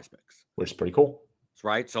on Prize Picks, which is pretty cool.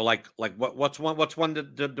 Right, so like what's one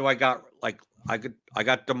do I got? Like I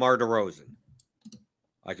got DeMar DeRozan.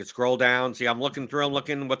 I could scroll down, see I'm looking through,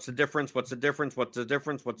 what's the difference? What's the difference? What's the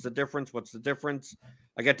difference? What's the difference? What's the difference?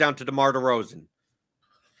 I get down to DeMar DeRozan.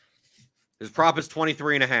 His prop is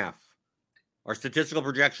 23.5. Our statistical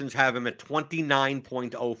projections have him at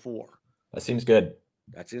 29.04. That seems good.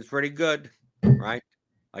 That seems pretty good, right?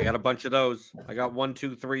 I got a bunch of those. I got 1,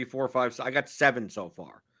 2, 3, 4, 5. I got 7 so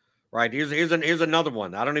far. Right, here's another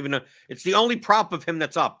one. I don't even know. It's the only prop of him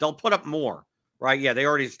that's up. They'll put up more, right? Yeah, they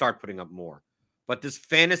already start putting up more. But this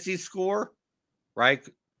fantasy score, right?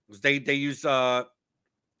 They use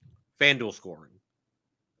FanDuel scoring.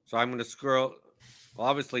 So I'm going to scroll. Well,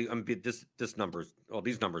 obviously, this numbers. Well,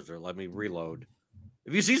 these numbers are. Let me reload.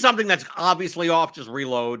 If you see something that's obviously off, just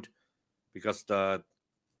reload, because the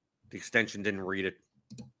extension didn't read it.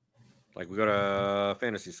 Like, we go to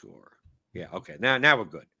fantasy score. Yeah, okay. Now we're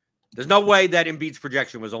good. There's no way that Embiid's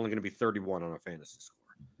projection was only going to be 31 on a fantasy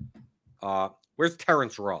score. Where's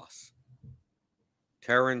Terrence Ross?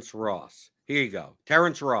 Terrence Ross. Here you go.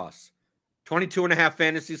 Terrence Ross. 22.5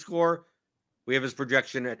 fantasy score. We have his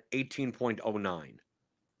projection at 18.09.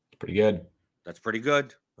 Pretty good. That's pretty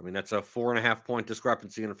good. I mean, that's a 4.5 point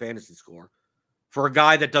discrepancy in a fantasy score for a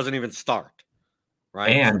guy that doesn't even start.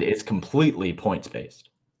 Right. And it's completely points based.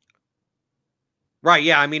 Right,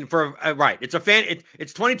 yeah. I mean, right. It's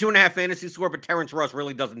it's 22.5 fantasy score, but Terrence Ross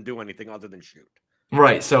really doesn't do anything other than shoot.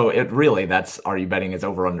 Right. So it really, are you betting is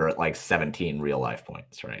over under at like 17 real life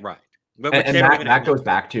points, right? Right. And that goes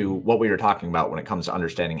back to what we were talking about when it comes to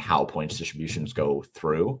understanding how points distributions go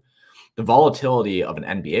through. The volatility of an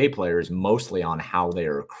NBA player is mostly on how they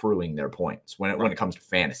are accruing their points when it comes to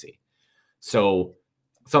fantasy. So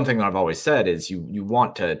something that I've always said is you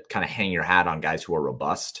want to kind of hang your hat on guys who are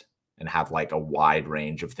robust and have like a wide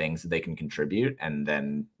range of things that they can contribute. And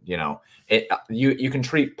then, you can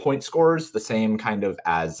treat point scorers the same kind of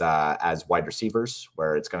as wide receivers,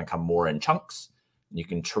 where it's going to come more in chunks. You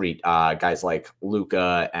can treat guys like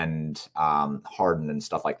Luka and Harden and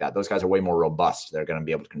stuff like that. Those guys are way more robust. They're going to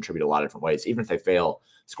be able to contribute a lot of different ways. Even if they fail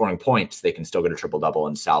scoring points, they can still get a triple-double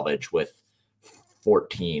and salvage with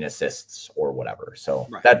 14 assists or whatever. So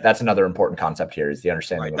that's another important concept here, is the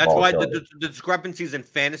understanding of that's why the discrepancies in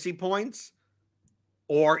fantasy points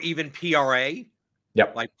or even PRA,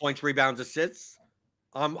 like points, rebounds, assists,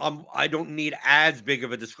 I don't need as big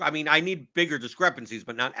of a I mean, I need bigger discrepancies,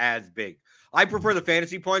 but not as big. I prefer the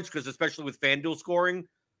fantasy points because, especially with FanDuel scoring,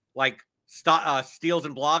 like steals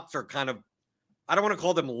and blocks are kind of, I don't want to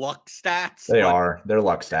call them luck stats. They're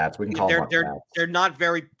luck stats. We can call them luck stats.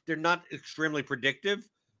 They're not extremely predictive,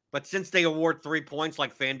 But since they award 3 points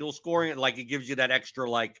like FanDuel scoring, like it gives you that extra,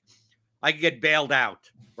 like I could get bailed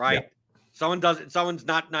out, right? Yep. Someone's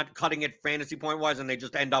not cutting it fantasy point wise, and they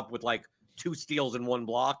just end up with like 2 steals in 1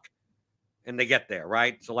 block, and they get there,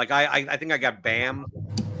 right? So like I think I got Bam.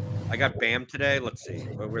 I got Bam today. Let's see.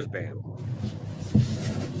 Where's Bam?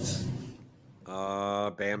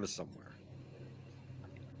 Bam is somewhere.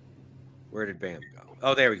 Where did Bam go?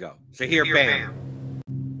 Oh, there we go. So here, Bam.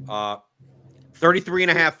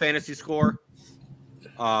 33.5 fantasy score.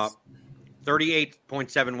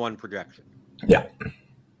 38.71 projection. Yeah.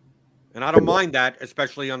 And I don't mind that,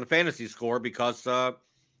 especially on the fantasy score, because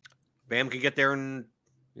Bam could get there and,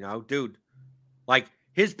 dude, like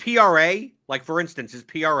his PRA, like for instance, his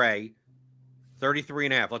PRA,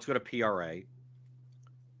 33.5. Let's go to PRA.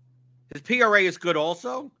 His PRA is good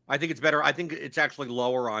also. I think it's better. I think it's actually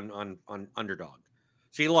lower on Underdog.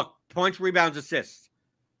 See, look, points, rebounds, assists.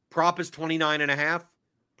 Prop is 29.5.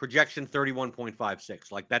 Projection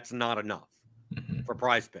 31.56. Like that's not enough for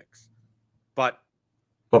Prize Picks. But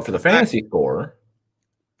for the fantasy score,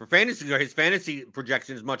 his fantasy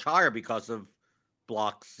projection is much higher because of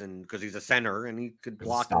blocks and because he's a center and he could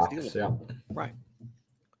block and steal. Yeah. Right.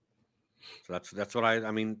 So that's what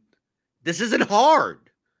I mean. This isn't hard.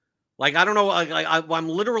 Like I don't know. I'm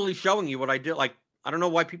literally showing you what I did. Like I don't know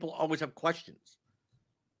why people always have questions.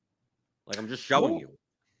 Like I'm just showing you.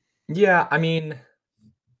 Yeah, I mean,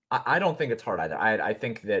 I don't think it's hard either. I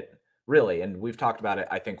think that really, and we've talked about it,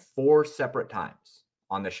 I think 4 separate times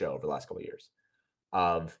on the show over the last couple of years,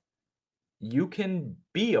 of you can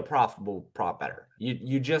be a profitable prop better.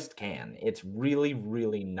 You just can. It's really,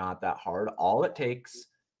 really not that hard. All it takes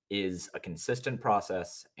is a consistent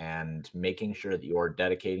process and making sure that you're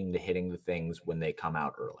dedicating to hitting the things when they come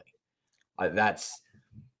out early. That's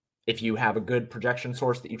if you have a good projection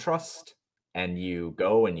source that you trust, and you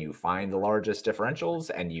go and you find the largest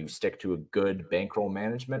differentials and you stick to a good bankroll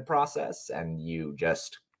management process and you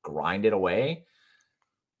just grind it away,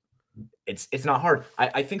 it's not hard.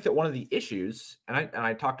 I think that one of the issues, and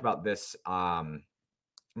I talked about this in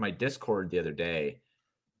my Discord the other day,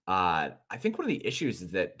 I think one of the issues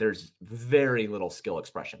is that there's very little skill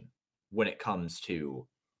expression when it comes to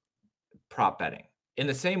prop betting. In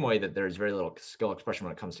the same way that there's very little skill expression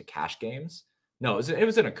when it comes to cash games. No, it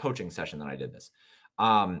was in a coaching session that I did this.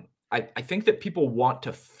 I think that people want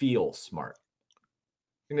to feel smart.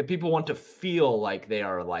 I think that people want to feel like they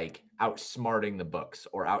are like outsmarting the books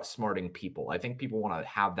or outsmarting people. I think people want to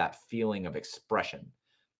have that feeling of expression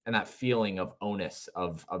and that feeling of onus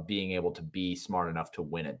of being able to be smart enough to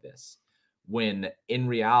win at this. When in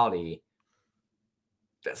reality,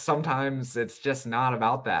 sometimes it's just not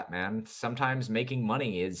about that, man. Sometimes making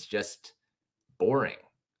money is just boring.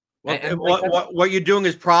 Well, and what you're doing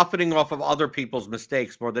is profiting off of other people's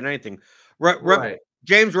mistakes more than anything. Right.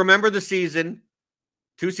 James, remember the season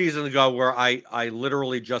 2 seasons ago where I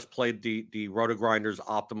literally just played the Roto-Grinders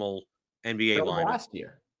optimal NBA line. Last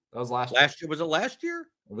year. That was last year. Was it last year?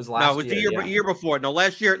 It was last year. No, it was the year before. No,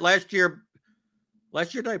 last year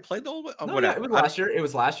did I play the whole way? No, it was last year. It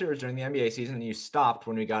was last year. It was during the NBA season, and you stopped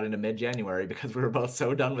when we got into mid-January because we were both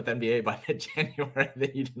so done with NBA by mid-January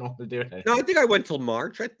that you didn't want to do it anymore. No, I think I went till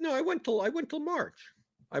March. I went till March,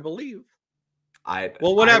 I believe.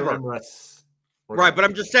 Whatever. Right, but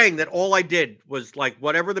I'm just saying that all I did was like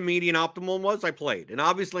whatever the median optimum was, I played. And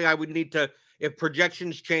obviously I would need to, if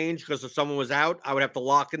projections change because if someone was out, I would have to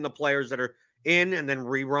lock in the players that are in and then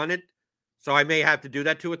rerun it. So I may have to do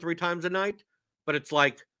that 2 or 3 times a night. But it's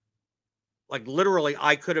like literally,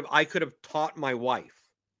 I could have taught my wife.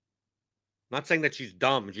 I'm not saying that she's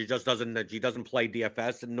dumb. She just doesn't play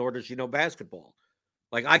DFS, and nor does she know basketball.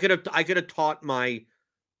 Like I could have taught my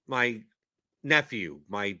nephew,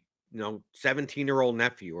 my 17-year-old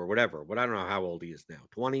nephew or whatever. But I don't know how old he is now.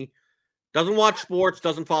 20. Doesn't watch sports.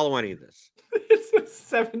 Doesn't follow any of this. It's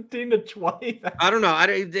 17 to 20. I don't know. I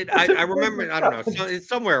remember. I don't know. It's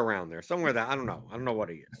somewhere around there. Somewhere that I don't know. I don't know what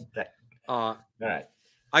he is. Okay. All right.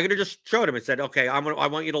 I could have just showed him and said, "Okay, I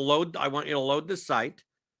want you to load this site,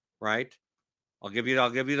 right? I'll give you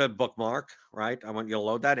the bookmark, right? I want you to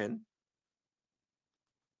load that in,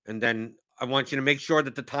 and then I want you to make sure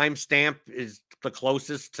that the timestamp is the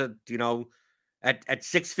closest to at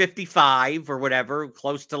 6:55 or whatever,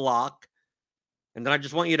 close to lock, and then I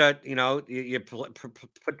just want you to you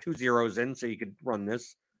put 2 zeros in so you could run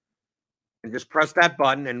this, and just press that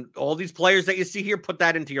button, and all these players that you see here, put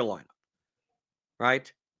that into your lineup."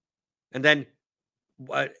 Right? And then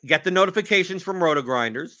get the notifications from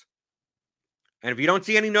Roto-Grinders. And if you don't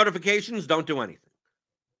see any notifications, don't do anything.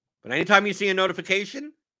 But anytime you see a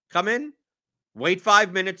notification come in, wait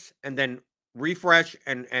 5 minutes and then refresh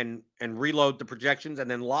and reload the projections, and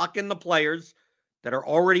then lock in the players that are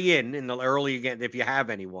already in the early again, if you have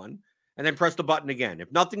anyone, and then press the button again.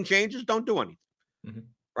 If nothing changes, don't do anything. Mm-hmm.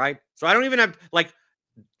 Right? So I don't even have, like,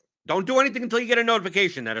 don't do anything until you get a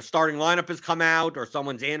notification that a starting lineup has come out or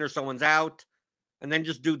someone's in or someone's out, and then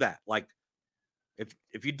just do that. Like,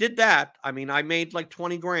 if you did that, I mean, I made like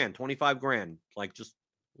 20 grand, 25 grand, like just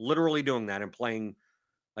literally doing that and playing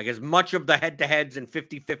like as much of the head-to-heads and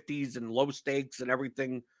 50-50s and low stakes and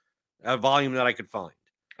everything volume that I could find.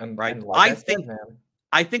 And, right. And like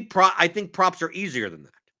I think props are easier than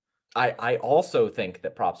that. I also think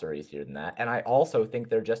that props are easier than that. And I also think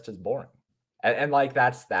they're just as boring. And like,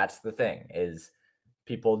 that's the thing, is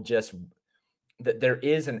people just, there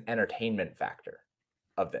is an entertainment factor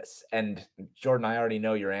of this. And Jordan, I already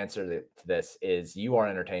know your answer to this is you are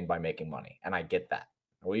entertained by making money. And I get that.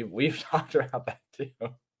 We've talked about that too.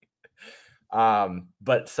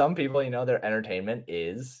 But some people, their entertainment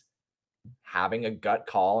is having a gut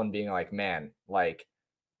call and being like, man, like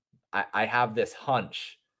I have this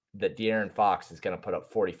hunch that De'Aaron Fox is going to put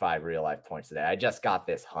up 45 real life points today. I just got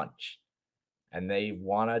this hunch. And they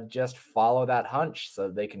want to just follow that hunch so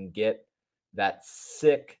they can get that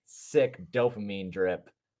sick dopamine drip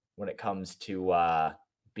when it comes to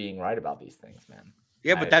being right about these things, man.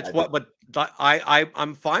 Yeah, but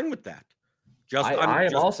I'm fine with that. I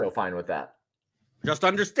am also fine with that. Just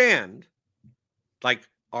understand, like,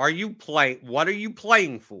 what are you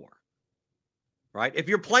playing for? Right? If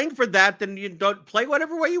you're playing for that, then you don't play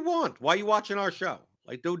whatever way you want. Why are you watching our show?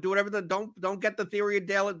 Like, do whatever. Don't get the theory of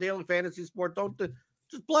daily fantasy sport.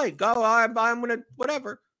 Just play. Go. I'm gonna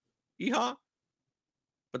whatever. Yeehaw.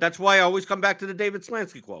 But that's why I always come back to the David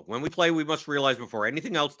Slansky quote: "When we play, we must realize before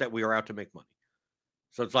anything else that we are out to make money."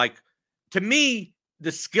 So it's like, to me,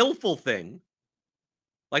 the skillful thing,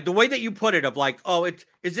 like the way that you put it, of like, oh,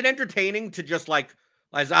 is it entertaining to just, like,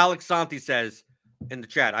 as Alex Santi says in the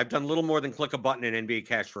chat, I've done little more than click a button in NBA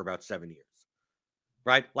Cash for about 7 years,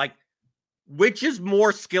 right? Like, which is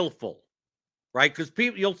more skillful, right? Because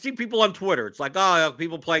you'll see people on Twitter. It's like, oh,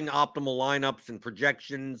 people playing optimal lineups and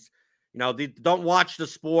projections. They don't watch the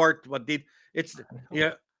sport, but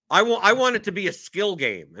I want it to be a skill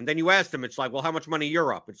game. And then you ask them, it's like, well, how much money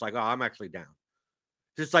you're up? It's like, oh, I'm actually down.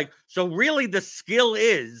 It's like, so really the skill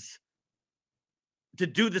is to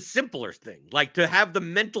do the simpler thing, like to have the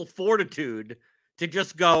mental fortitude to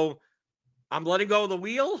just go, I'm letting go of the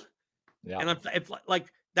wheel. Yeah. And it's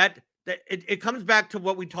like that it comes back to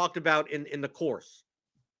what we talked about in the course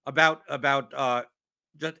about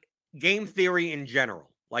just game theory in general,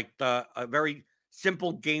 like a very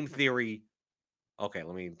simple game theory. Okay,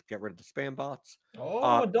 let me get rid of the spam bots.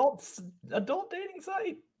 Adult dating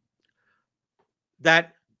site.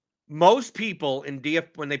 That most people in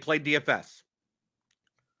when they play DFS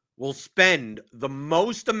will spend the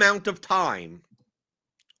most amount of time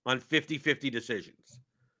on 50-50 decisions.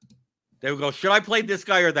 They will go, should I play this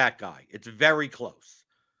guy or that guy? It's very close.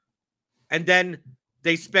 And then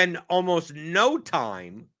they spend almost no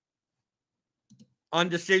time on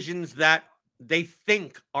decisions that they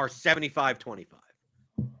think are 75-25.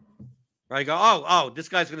 Right? Go, oh, this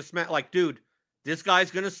guy's going to smash. Like, dude, this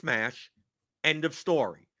guy's going to smash. End of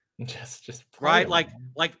story. Just right? Like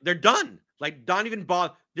they're done. Like, don't even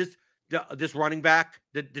bother. This running back,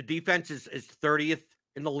 the defense is 30th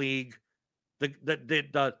in the league.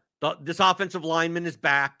 This offensive lineman is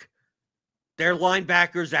back. Their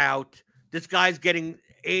linebacker's out. This guy's got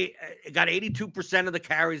 82% of the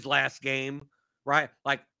carries last game, right?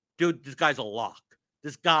 Like, dude, this guy's a lock.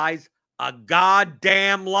 This guy's a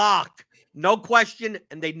goddamn lock. No question,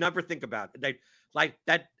 and they never think about it. They like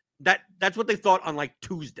that's what they thought on like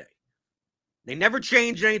Tuesday. They never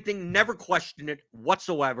changed anything, never questioned it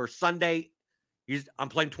whatsoever. Sunday, I'm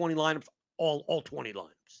playing 20 lineups, all 20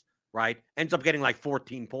 lineups, right? Ends up getting like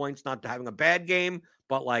 14 points, not having a bad game,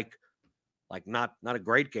 but like not a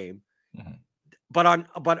great game. Mm-hmm. But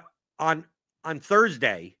on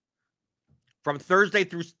Thursday, from Thursday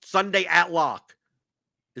through Sunday at lock,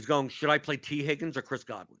 is going, should I play T. Higgins or Chris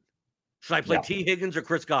Godwin? Should I play T. Higgins or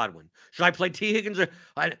Chris Godwin? Should I play T. Higgins or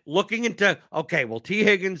looking into, okay, well, T.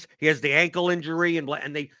 Higgins, he has the ankle injury, and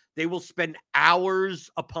they will spend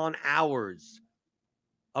hours upon hours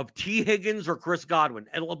of T. Higgins or Chris Godwin.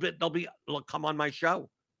 And they'll come on my show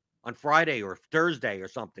on Friday or Thursday or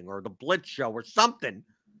something, or the Blitz show or something.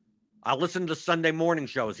 I'll listen to Sunday morning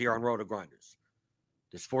shows here on Roto Grinders.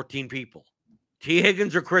 There's 14 people. T.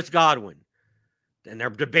 Higgins or Chris Godwin. And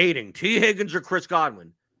they're debating T. Higgins or Chris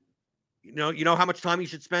Godwin. You know how much time you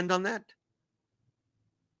should spend on that?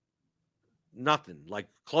 Nothing. Like,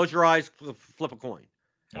 close your eyes, flip a coin.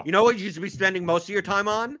 No. You know what you should be spending most of your time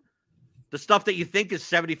on? the stuff that you think is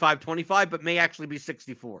 75-25, but may actually be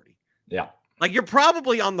 60-40. Yeah. Like you're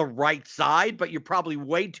probably on the right side, but you're probably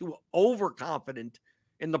way too overconfident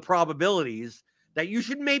in the probabilities that you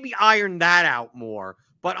should maybe iron that out more.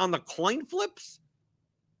 But on the coin flips,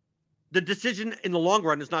 the decision in the long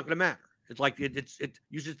run is not going to matter. It's like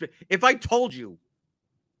if I told you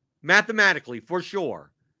mathematically for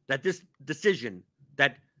sure that this decision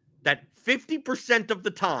that 50% of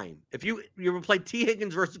the time, if you would play T.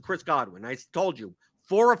 Higgins versus Chris Godwin, I told you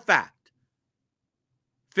for a fact,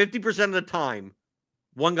 50% of the time,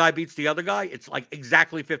 one guy beats the other guy. It's like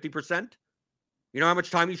exactly 50%. You know how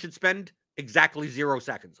much time you should spend? Exactly 0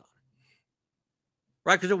 seconds on it.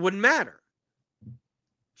 Right? Because it wouldn't matter.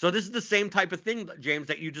 So this is the same type of thing, James,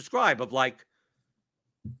 that you describe of like,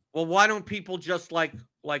 well, why don't people just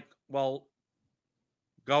well,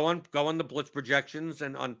 go on the blitz projections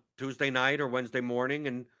and on Tuesday night or Wednesday morning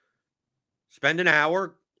and spend an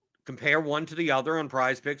hour, compare one to the other on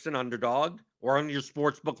Prize Picks and Underdog or on your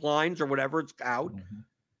sportsbook lines or whatever it's out,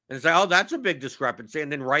 and say, oh, that's a big discrepancy,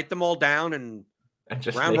 and then write them all down and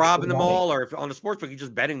just round robin them all, or if on a sportsbook you're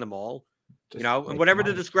just betting them all, and whatever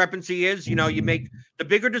the discrepancy is, you make the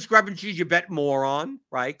bigger discrepancies you bet more on,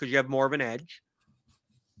 right? Because you have more of an edge,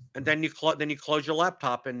 and then you close your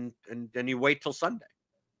laptop and then you wait till Sunday.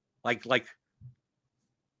 Like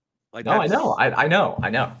no, I know.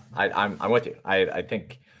 I'm with you. I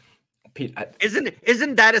think, Pete,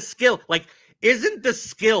 isn't that a skill? Like, isn't the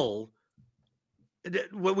skill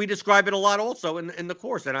what we describe it a lot also in the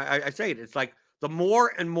course? And I say it. It's like the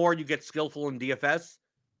more and more you get skillful in DFS,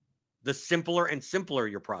 the simpler and simpler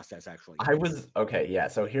your process actually is. Yeah.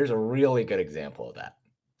 So here's a really good example of that.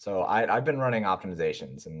 So I've been running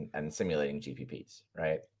optimizations and simulating GPPs,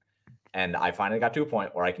 right? And I finally got to a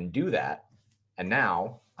point where I can do that. And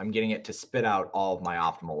now I'm getting it to spit out all of my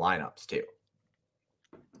optimal lineups too.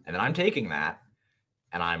 And then I'm taking that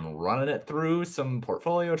and I'm running it through some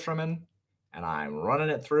portfolio trimming, and I'm running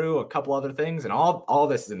it through a couple other things. And all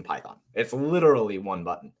this is in Python. It's literally one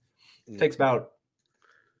button. It takes about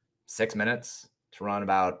 6 minutes to run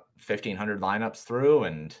about 1,500 lineups through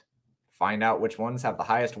and find out which ones have the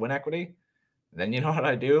highest win equity. And then you know what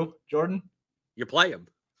I do, Jordan? You play them.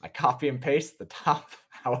 I copy and paste the top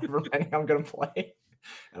however many I'm going to play,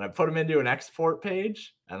 and I put them into an export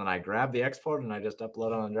page, and then I grab the export and I just upload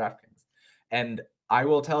it on DraftKings. And I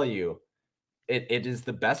will tell you, it is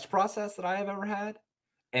the best process that I have ever had,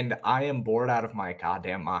 and I am bored out of my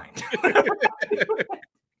goddamn mind.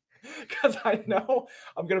 Because I know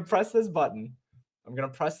I'm going to press this button. I'm going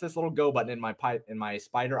to press this little go button in my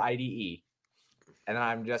Spider IDE. And then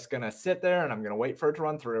I'm just going to sit there and I'm going to wait for it to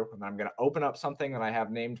run through. And then I'm going to open up something that I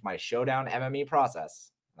have named my Showdown MME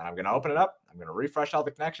process. And I'm going to open it up. I'm going to refresh all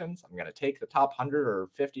the connections. I'm going to take the top 100 or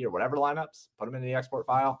 50 or whatever lineups, put them in the export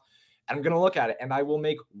file. And I'm going to look at it and I will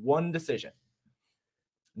make one decision.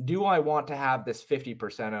 Do I want to have this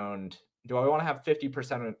 50% owned? Do I want to have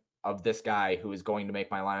 50% of this guy who is going to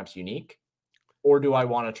make my lineups unique? Or do I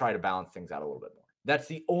want to try to balance things out a little bit more? That's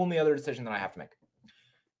the only other decision that I have to make.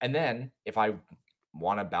 And then if I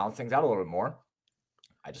want to balance things out a little bit more,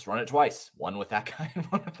 I just run it twice, one with that guy and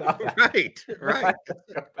one without that right.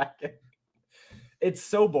 It's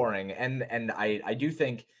so boring. And I do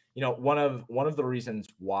think, one of the reasons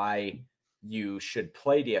why you should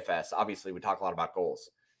play DFS, obviously we talk a lot about goals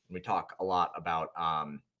and we talk a lot about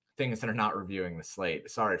things that are not reviewing the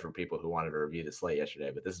slate. Sorry for people who wanted to review the slate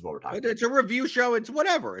yesterday, but this is what we're talking about. It's a review show. It's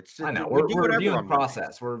whatever. I know. We're reviewing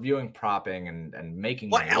process. We're reviewing propping and making.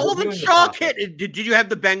 Well, all the chalk hit. Did you have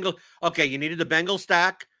the Bengal? Okay, you needed the Bengal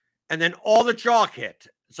stack, and then all the chalk hit.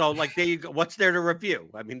 So, there you go. What's there to review?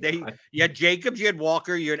 I mean, you had Jacobs, you had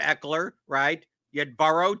Walker, you had Eckler, right? You had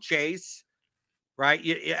Burrow, Chase, right?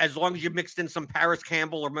 As long as you mixed in some Paris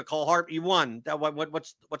Campbell or McCall Hart, you won.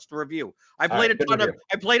 What's the review? I played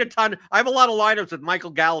a ton. I have a lot of lineups with Michael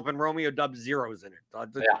Gallup and Romeo Doubs zeros in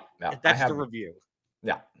it. That's the review.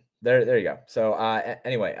 Yeah, there you go. So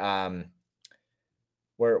anyway,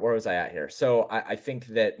 where was I at here? So I think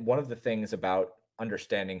that one of the things about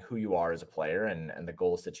understanding who you are as a player and the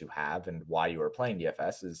goals that you have and why you are playing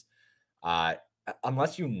DFS is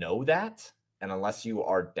unless you know that. And unless you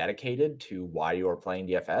are dedicated to why you are playing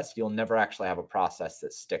DFS, you'll never actually have a process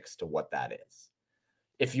that sticks to what that is.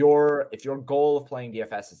 If your goal of playing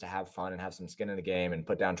DFS is to have fun and have some skin in the game and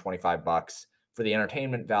put down $25 for the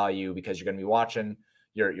entertainment value because you're going to be watching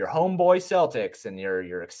your homeboy Celtics and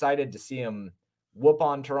you're excited to see them whoop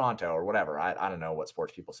on Toronto or whatever. I don't know what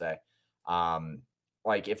sports people say.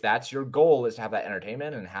 If that's your goal, is to have that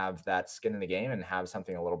entertainment and have that skin in the game and have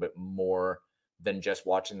something a little bit more than just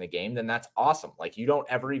watching the game, then that's awesome. You don't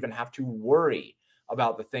ever even have to worry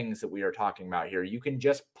about the things that we are talking about here. You can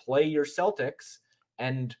just play your Celtics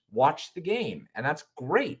and watch the game, and that's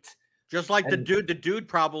great. Just like the dude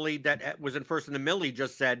probably that was in first in the Millie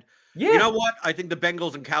just said, you know what? I think the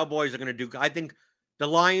Bengals and Cowboys are going to do. I think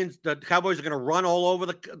the Cowboys are going to run all over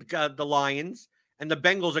the Lions, and the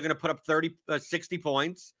Bengals are going to put up 60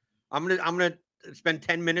 points. I'm gonna spend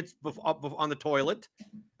 10 minutes on the toilet,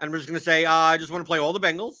 and I'm just going to say, I just want to play all the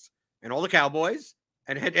Bengals and all the Cowboys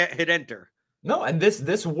and hit enter. No, and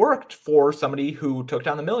this worked for somebody who took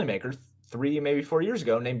down the Millie Maker 3, maybe 4 years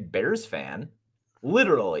ago, named Bears Fan.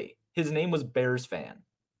 Literally, his name was Bears Fan.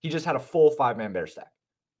 He just had a full 5-man bear stack.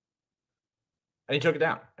 And he took it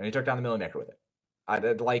down. And he took down the Millie Maker with it.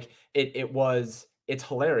 It's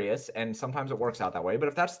hilarious, and sometimes it works out that way. But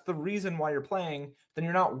if that's the reason why you're playing, then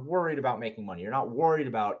you're not worried about making money. You're not worried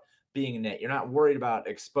about being a nit. You're not worried about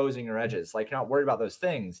exposing your edges. Like, you're not worried about those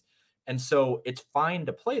things. And so it's fine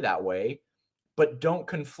to play that way, but don't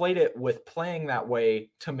conflate it with playing that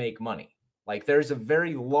way to make money. Like, there's a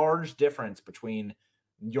very large difference between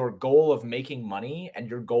your goal of making money and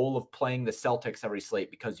your goal of playing the Celtics every slate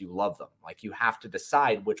because you love them. Like, you have to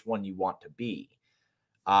decide which one you want to be.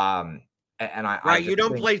 You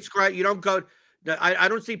don't play scratch. You don't go. I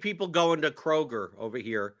don't see people going to Kroger over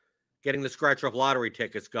here, getting the scratch off lottery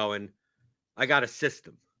tickets. Going, I got a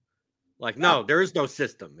system. Like, no, there is no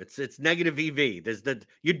system. It's negative EV.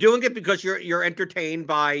 You're doing it because you're entertained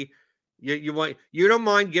by you don't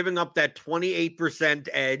mind giving up that 28%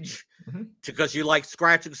 edge because you like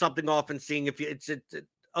scratching something off and seeing if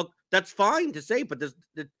that's fine to say, but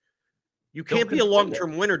you can't be a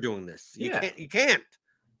long-term winner doing this. You can't.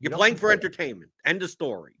 You're playing for entertainment. End of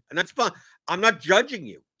story. And that's fun. I'm not judging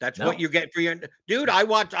you. That's what you get for your dude. I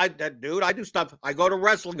do stuff. I go to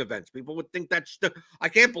wrestling events. People would think I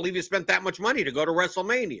can't believe you spent that much money to go to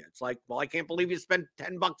WrestleMania. It's like, well, I can't believe you spent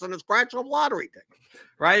 $10 on a scratch off lottery ticket.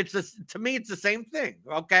 Right? It's just, to me, it's the same thing.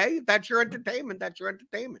 Okay. That's your entertainment. That's your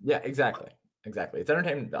entertainment. Yeah, exactly. It's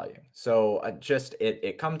entertainment value. So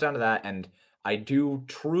it comes down to that. And I do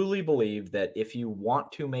truly believe that if you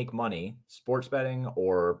want to make money, sports betting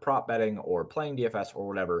or prop betting or playing DFS or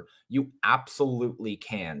whatever, you absolutely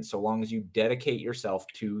can, so long as you dedicate yourself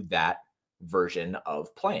to that version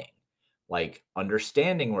of playing. Like,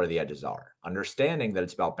 understanding where the edges are, understanding that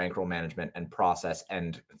it's about bankroll management and process,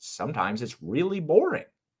 and sometimes it's really boring.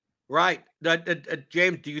 Right.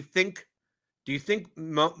 James, do you think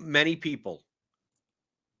many people,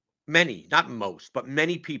 not most, but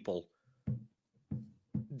many people,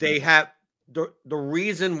 they have the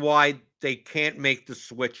reason why they can't make the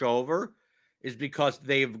switch over is because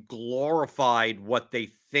they've glorified what they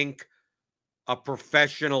think a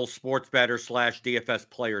professional sports bettor / DFS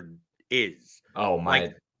player is. Oh,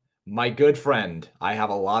 my good friend, I have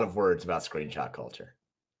a lot of words about screenshot culture.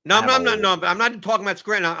 I'm not talking about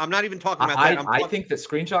screen. I'm not even talking about that. I think that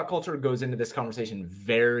screenshot culture goes into this conversation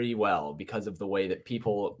very well because of the way that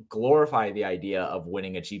people glorify the idea of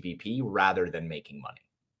winning a GPP rather than making money.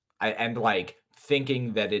 And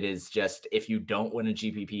thinking that it is just, if you don't win a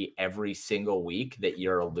GPP every single week, that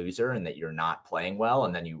you're a loser and that you're not playing well,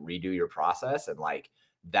 and then you redo your process and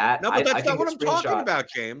that. No, but that's not what I'm talking about,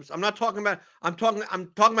 James. I'm not talking about. I'm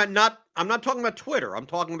not talking about Twitter. I'm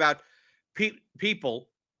talking about people.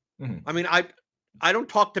 Mm-hmm. I mean, I don't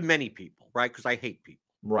talk to many people, right? Because I hate people.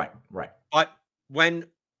 Right. But when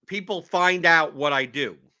people find out what I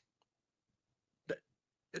do,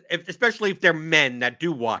 especially if they're men that do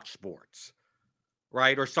watch sports,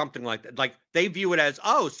 right, or something like that, like, they view it as,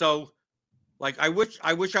 oh, so I wish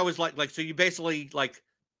I was like, so you basically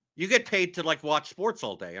you get paid to watch sports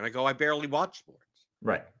all day, and I go, I barely watch sports,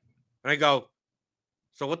 right, and I go,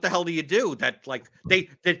 so what the hell do you do? That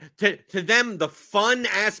to them the fun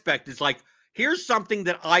aspect is here's something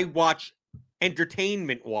that I watch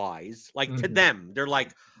entertainment wise, to them they're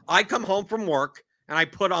like, I come home from work and I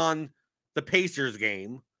put on the Pacers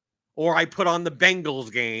game, or I put on the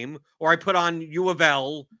Bengals game, or I put on U of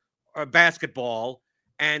L or basketball,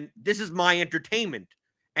 and this is my entertainment.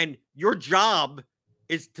 And your job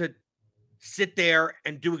is to sit there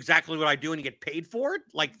and do exactly what I do, and you get paid for it,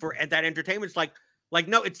 for that entertainment. It's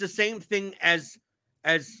no, it's the same thing as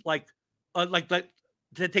to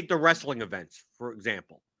take the wrestling events, for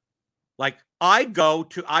example. I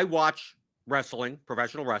watch wrestling,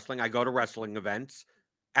 professional wrestling. I go to wrestling events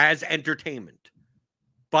as entertainment.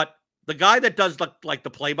 But the guy that does the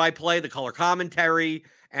play-by-play, the color commentary,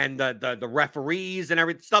 and the referees and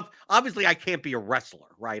everything stuff, obviously I can't be a wrestler,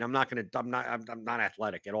 right? I'm not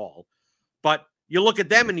athletic at all. But you look at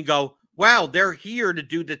them and you go, wow, they're here to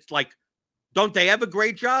do this. Don't they have a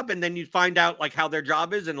great job? And then you find out how their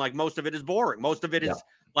job is, and most of it is boring. Most of it is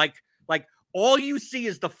all you see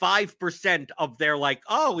is the 5% of their like,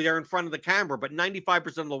 oh, they're in front of the camera, but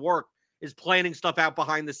 95% of the work is planning stuff out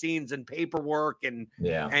behind the scenes and paperwork and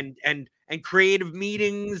creative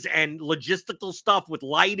meetings and logistical stuff with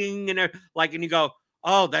lighting and and you go,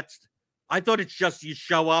 oh, I thought it's just you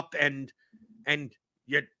show up and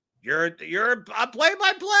you're a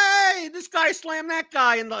play-by-play. This guy slammed that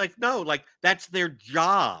guy, and like, no, like that's their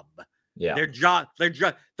job. Yeah, their job.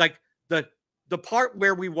 Like the part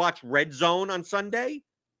where we watch Red Zone on Sunday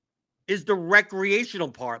is the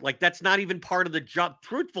recreational part. Like that's not even part of the job.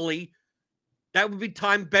 Truthfully, that would be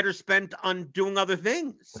time better spent on doing other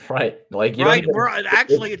things. Right. Like,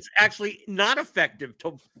 it's actually not effective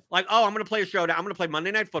to like, oh, I'm going to play a showdown. I'm going to play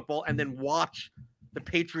Monday Night Football and then watch the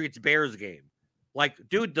Patriots-Bears game. Like,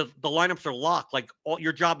 dude, the lineups are locked. Like,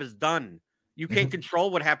 your job is done. You can't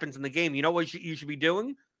control what happens in the game. You know what you should be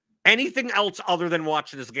doing? Anything else other than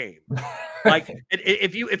watch this game. Like,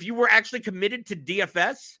 if you were actually committed to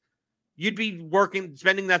DFS, you'd be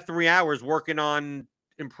spending that 3 hours working on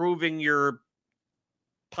improving your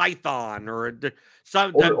Python or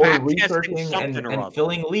researching and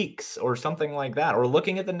filling leaks or something like that, or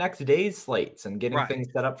looking at the next day's slates and getting things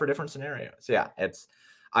set up for different scenarios. Yeah,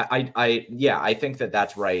 I think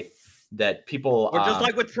that's right. That people, or just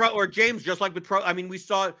like with pro, or James, just like with pro. I mean, we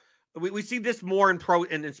see this more in pro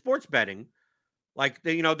and in sports betting. Like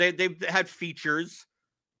they've had features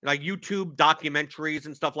like YouTube documentaries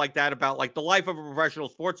and stuff like that about like the life of a professional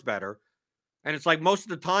sports bettor, and it's like most of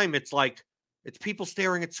the time it's like it's people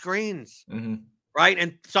staring at screens, right?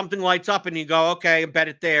 And something lights up, and you go, okay, bet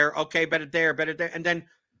it there, okay, bet it there, and then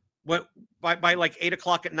by like 8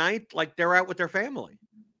 o'clock at night, like they're out with their family.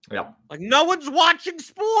 Yeah, like no one's watching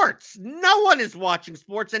sports. No one is watching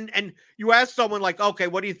sports. And you ask someone like, okay,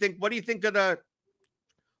 what do you think of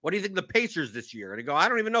the Pacers this year? And they go, I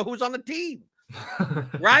don't even know who's on the team.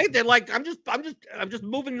 Right? They're like, I'm just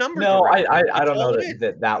moving numbers. No, I don't know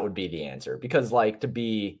that would be the answer, because like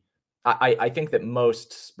I think that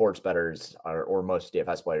most sports bettors or most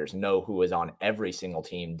DFS players know who is on every single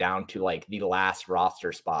team down to like the last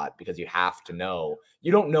roster spot, because you have to know.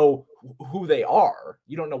 You don't know who they are.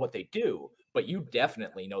 You don't know what they do, but you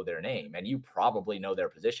definitely know their name, and you probably know their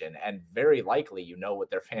position, and very likely you know what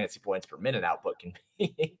their fantasy points per minute output can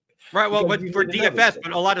be. Right. Well, but for DFS,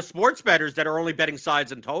 but a lot of sports bettors that are only betting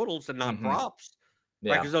sides and totals and not props,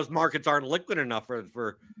 right? Because those markets aren't liquid enough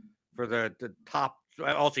for the top.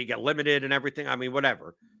 Also, you get limited and everything. I mean,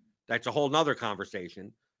 whatever. That's a whole nother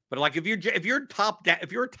conversation. But like, if you're a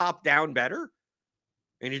top down bettor,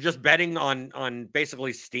 and you're just betting on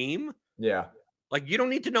basically Steam, like you don't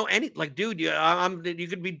need to know any. Like, dude, you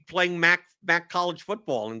could be playing Mac college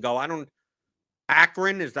football and go,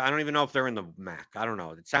 Akron I don't even know if they're in the MAC. I don't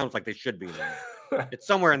know. It sounds like they should be there. It's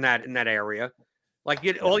somewhere in that area. Like,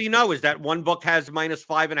 all you know is that one book has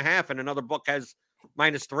 -5.5 and another book has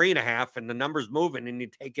 -3.5, and the numbers moving, and you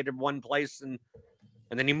take it in one place and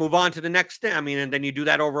then you move on to the next thing. I mean, and then you do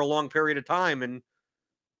that over a long period of time and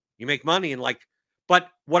you make money. And like, but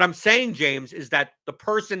what I'm saying, James, is that the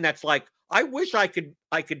person that's like, I wish I could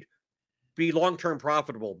be long-term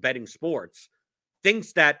profitable betting sports,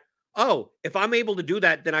 thinks that, oh, if I'm able to do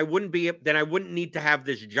that, then I wouldn't need to have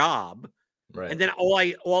this job. Right. And then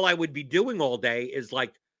all I would be doing all day is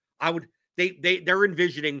like, they're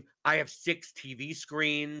envisioning I have 6 TV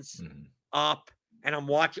screens up, and I'm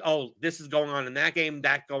watching, oh, this is going on in that game,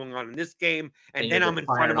 that going on in this game, and then I'm in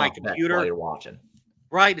front of my computer while you're watching.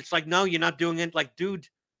 Right. It's like, no, you're not doing it. Like, dude,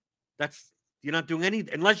 you're not doing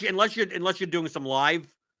anything unless you're doing some live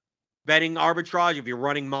betting arbitrage. If you're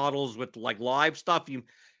running models with like live stuff,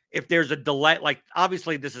 if there's a delay, like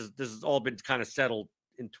obviously this has all been kind of settled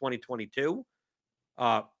in 2022.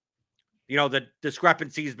 The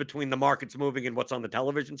discrepancies between the markets moving and what's on the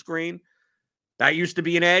television screen, that used to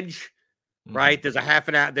be an edge, right? There's a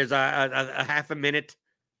half a minute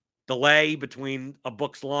delay between a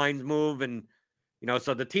book's lines move, and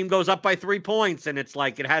so the team goes up by 3 points, and it's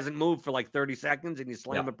like it hasn't moved for like 30 seconds, and you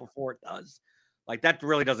slam it before it does. Like, that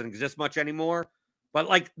really doesn't exist much anymore. But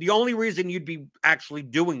like, the only reason you'd be actually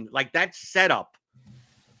doing like that setup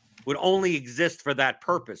would only exist for that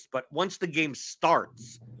purpose. But once the game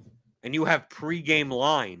starts and you have pre-game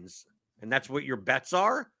lines, and that's what your bets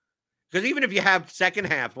are, because even if you have second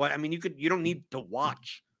half, you don't need to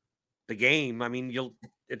watch the game. I mean,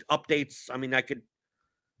 it updates. I mean,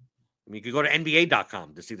 you could go to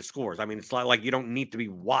NBA.com to see the scores. I mean, it's like you don't need to be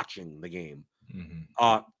watching the game.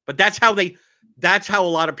 But that's how a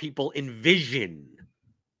lot of people envision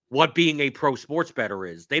what being a pro sports bettor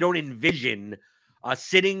is. They don't envision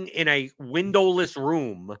sitting in a windowless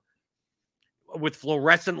room with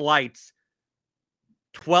fluorescent lights,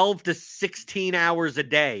 12 to 16 hours a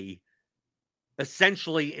day,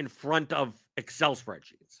 essentially in front of Excel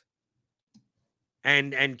spreadsheets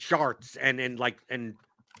and charts and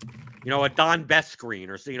a Don Best screen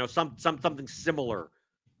or something similar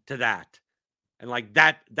to that. And like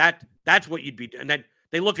that's what you'd be. And then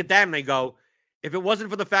they look at that and they go, if it wasn't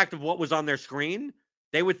for the fact of what was on their screen,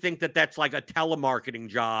 they would think that that's like a telemarketing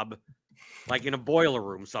job, like in a boiler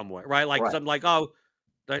room somewhere, right? Like something like,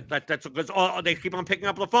 that's because they keep on picking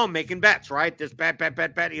up the phone, making bets, right? This bet,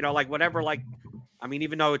 like whatever. Like, I mean,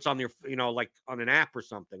 even though it's on your, like on an app or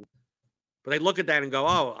something, but they look at that and go,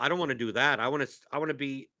 oh, I don't want to do that. I want to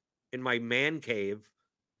be in my man cave,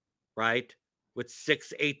 right? With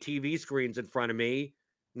 6-8 TV screens in front of me,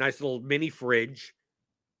 nice little mini fridge,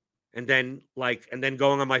 and then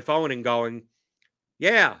going on my phone and going,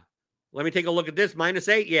 yeah, let me take a look at this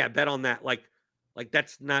 -8. Yeah, bet on that. Like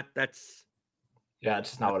it's just not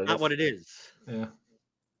what it is. Yeah.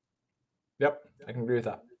 Yep, I can agree with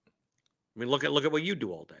that. I mean, look at what you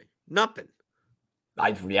do all day. Nothing.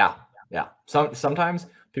 Yeah. Sometimes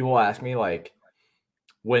people will ask me like,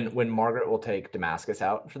 when Margaret will take Damascus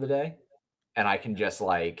out for the day, and I can just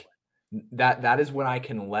like that is when I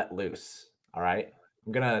can let loose. All right.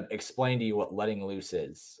 I'm gonna explain to you what letting loose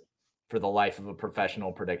is for the life of a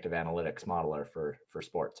professional predictive analytics modeler for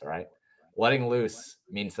sports. All right. Letting loose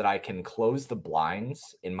means that I can close the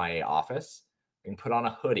blinds in my office, I can put on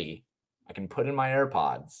a hoodie, I can put in my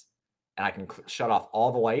AirPods, and I can shut off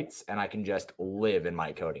all the lights, and I can just live in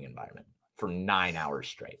my coding environment for 9 hours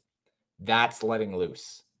straight. That's letting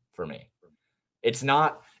loose for me. It's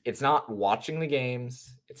not watching the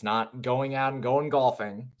games. It's not going out and going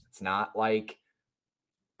golfing. It's not like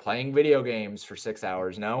playing video games for 6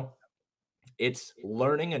 hours. No, it's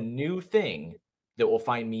learning a new thing that will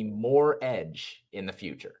find me more edge in the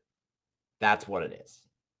future. That's what it is.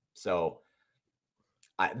 So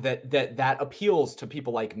that appeals to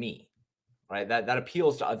people like me, right? That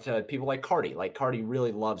appeals to people like Cardi. Like Cardi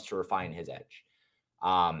really loves to refine his edge.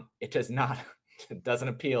 It does not. It doesn't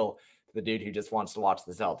appeal to the dude who just wants to watch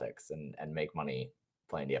the Celtics and make money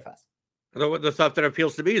playing DFS. The stuff that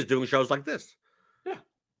appeals to me is doing shows like this. Yeah.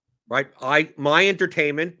 Right. My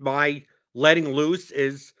entertainment, my letting loose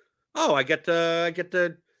is, I get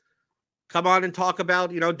to come on and talk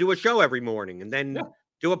about, do a show every morning and then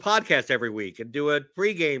do a podcast every week and do a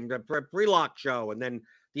pregame, pre-lock show, and then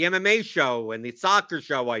the MMA show and the soccer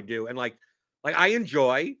show I do. And like I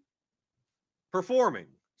enjoy performing.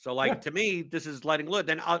 So to me, this is letting loose.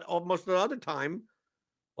 Then almost the other time,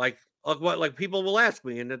 like people will ask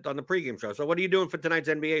me on the pregame show. So what are you doing for tonight's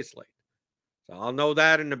NBA slate? So I'll know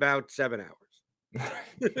that in about 7 hours.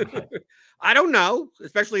 I don't know,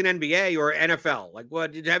 especially in NBA or NFL. Like,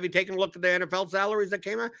 have you taken a look at the NFL salaries that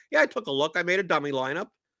came out? Yeah, I took a look. I made a dummy lineup.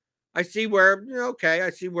 I see where, I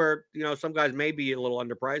see where, some guys may be a little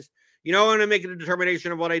underpriced. When I make a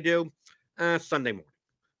determination of what I do, Sunday morning.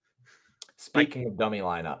 Speaking of dummy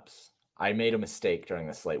lineups, I made a mistake during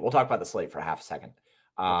the slate. We'll talk about the slate for a half a second.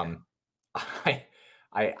 Okay.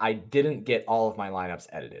 I didn't get all of my lineups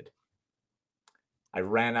edited. I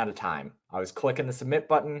ran out of time. I was clicking the submit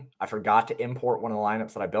button. I forgot to import one of the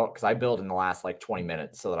lineups that I built because I built in the last 20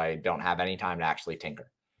 minutes so that I don't have any time to actually tinker.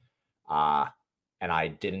 And I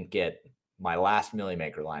didn't get my last Millie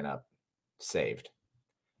Maker lineup saved.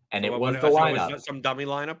 And it was the lineup. Was some dummy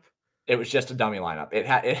lineup? It was just a dummy lineup. It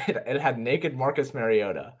had naked Marcus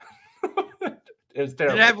Mariota. It was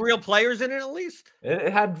terrible. Did it have real players in it at least?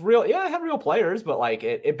 It had real players, but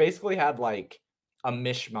it basically had a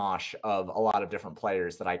mishmash of a lot of different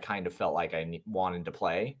players that I kind of felt like I wanted to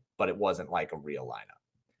play, but it wasn't like a real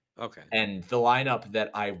lineup. Okay. And the lineup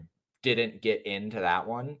that I didn't get into that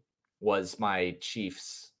one was my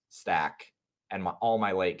Chiefs stack and all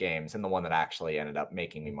my late games, and the one that actually ended up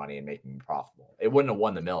making me money and making me profitable. It wouldn't have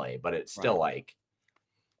won the Millie, but it's still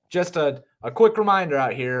just a quick reminder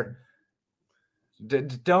out here.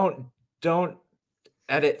 Don't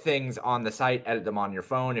edit things on the site, edit them on your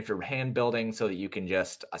phone if you're hand building so that you can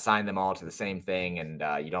just assign them all to the same thing and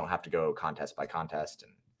you don't have to go contest by contest.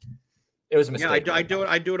 And it was a mistake. Yeah, I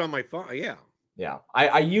do it on my phone. Yeah. Yeah.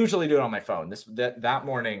 I usually do it on my phone.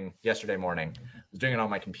 Yesterday morning, I was doing it on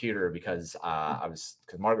my computer because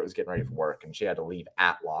Margaret was getting ready for work and she had to leave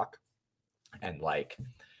at lock. And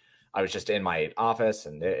I was just in my office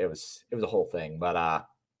and it was a whole thing, but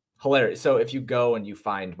hilarious. So if you go and you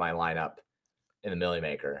find my lineup in the Millie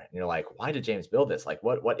Maker and you're like, why did James build this?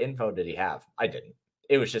 What info did he have? I didn't.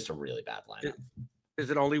 It was just a really bad lineup. Is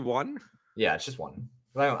it only one? Yeah, it's just one.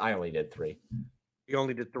 I only did 3. You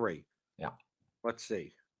only did 3. Yeah. Let's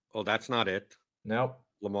see. Oh, that's not it. Nope.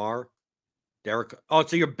 Lamar, Derek. Oh,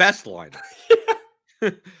 so your best lineup.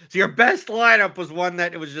 So your best lineup was one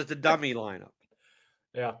that it was just a dummy lineup.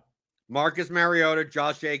 Yeah. Marcus Mariota,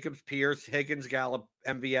 Josh Jacobs, Pierce, Higgins, Gallup,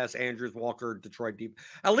 MVS, Andrews, Walker, Detroit deep.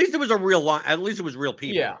 At least it was a real line. At least it was real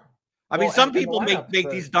people. Yeah. I mean, some people make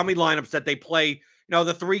these dummy lineups that they play,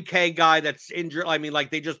 the 3K guy that's injured. I mean,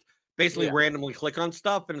 like they just basically randomly click on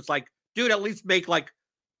stuff. And it's like, dude, at least make a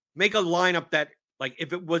lineup that, like,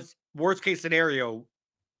 if it was worst case scenario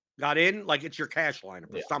got in, like it's your cash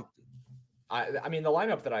lineup or something. I mean, the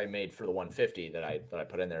lineup that I made for the 150 that I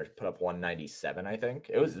put in there put up 197, I think.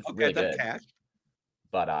 It was really good. Cash.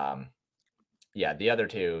 But yeah, the other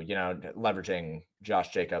two, leveraging Josh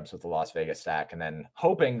Jacobs with the Las Vegas stack and then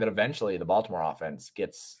hoping that eventually the Baltimore offense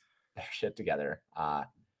gets their shit together.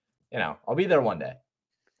 I'll be there one day.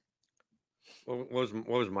 What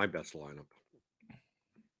was my best lineup?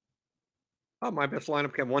 Oh, my best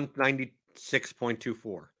lineup came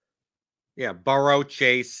 196.24. Yeah, Burrow,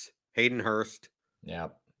 Chase, Hayden Hurst.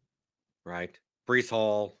 Yep. Right. Breece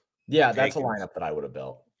Hall. Yeah, that's a lineup that I would have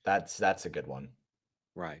built. That's a good one.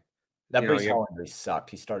 Right. That Breece Hall injury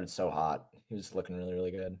sucked. He started so hot. He was looking really,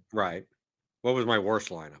 really good. Right. What was my worst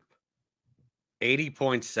lineup?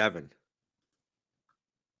 80.7.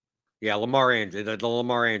 Yeah, Lamar Andrews. The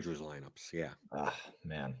Lamar Andrews lineups. Yeah. Ah,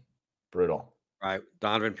 man. Brutal. Right.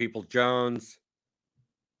 Donovan Peoples-Jones.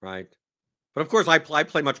 Right. But of course, I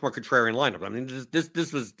play much more contrarian lineup. I mean,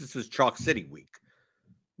 this was Chalk City week.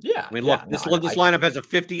 Yeah. I mean, look, this lineup has a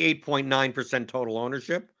 58.9% total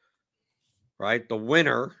ownership. Right. The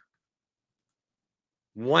winner,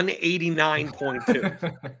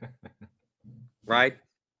 189.2. Right.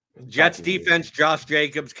 Jets defense, Josh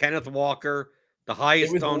Jacobs, Kenneth Walker, the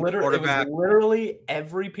highest owned quarterback. It was literally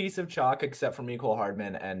every piece of chalk except for Mecole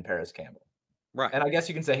Hardman and Paris Campbell. Right. And I guess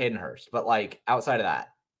you can say Hayden Hurst, but like outside of that,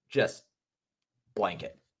 just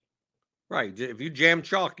blanket. Right. If you jam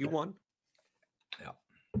chalk, you won. Yeah.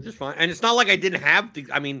 Just fine. And it's not like I didn't have to.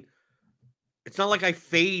 I mean, it's not like I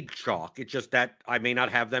fade chalk. It's just that I may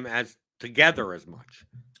not have them as together as much.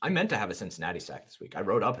 I meant to have a Cincinnati stack this week. I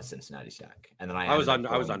wrote up a Cincinnati stack, and then I was under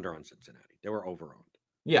on Cincinnati. They were over-owned.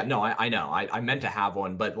 Yeah, no, I know. I meant to have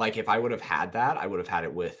one, but like if I would have had that, I would have had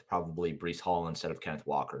it with probably Breece Hall instead of Kenneth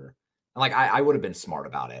Walker. And like I would have been smart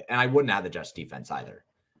about it, and I wouldn't have the Jets defense either.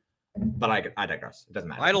 But I digress. It doesn't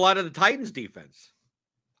matter. I had a lot of the Titans defense.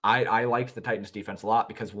 I liked the Titans defense a lot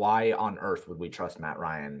because why on earth would we trust Matt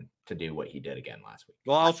Ryan to do what he did again last week?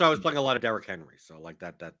 Well, also I was playing a lot of Derrick Henry, so like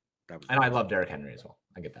that was. And I love Derrick Henry as well.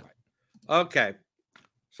 I get that. Right. Okay,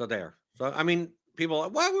 so there. So I mean, people,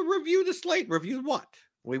 why would review the slate? Review what?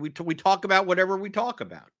 We talk about whatever we talk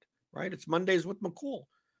about, right? It's Mondays with McCool.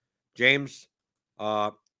 James,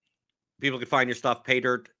 people can find your stuff,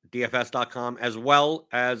 paydirtdfs.com, as well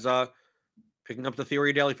as picking up the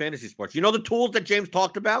Theory of Daily Fantasy Sports. You know the tools that James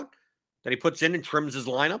talked about that he puts in and trims his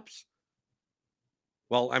lineups?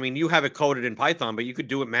 Well, I mean, you have it coded in Python, but you could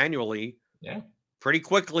do it manually pretty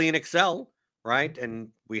quickly in Excel, right? And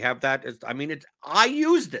we have that. I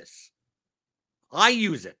use this. I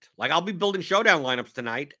use it. Like I'll be building showdown lineups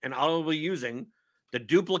tonight, and I'll be using the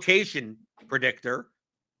duplication predictor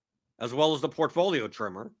as well as the portfolio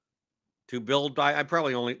trimmer to build. I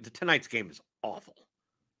probably tonight's game is awful.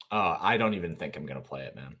 I don't even think I'm going to play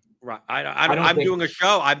it, man. Right. I'm doing a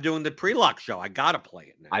show. I'm doing the pre-lock show. I got to play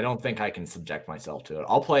it now. I don't think I can subject myself to it.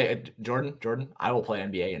 I'll play it. Jordan, I will play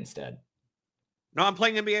NBA instead. No, I'm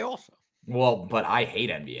playing NBA also. Well, but I hate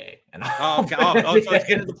NBA. And okay. So it's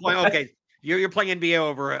getting to the point. Okay. You're playing NBA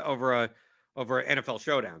over NFL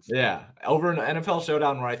Showdowns. Yeah, over an NFL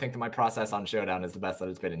Showdown where I think that my process on Showdown is the best that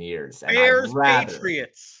it's been in years. And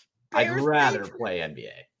Patriots. I'd rather play NBA.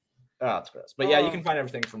 Oh, it's gross. But yeah, you can find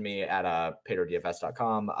everything from me at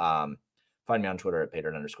paydirdfs.com. Find me on Twitter at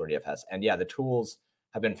paydirt_DFS. And yeah, the tools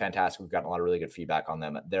have been fantastic. We've gotten a lot of really good feedback on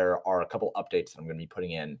them. There are a couple updates that I'm going to be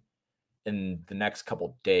putting in the next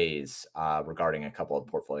couple days regarding a couple of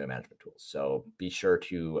portfolio management tools. So be sure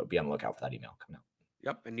to be on the lookout for that email coming out.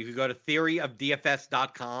 Yep. And you can go to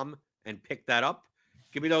theoryofdfs.com and pick that up.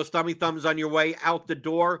 Give me those thumbs on your way out the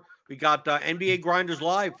door. We got NBA Grinders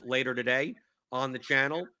Live later today on the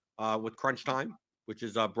channel with Crunch Time, which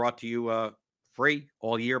is brought to you free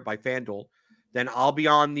all year by FanDuel. Then I'll be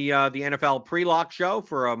on the NFL pre-lock show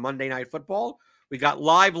for Monday Night Football. We got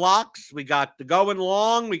live locks. We got the going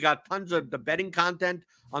long. We got tons of the betting content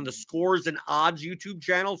on the Scores and Odds YouTube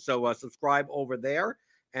channel. So subscribe over there.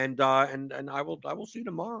 And I will see you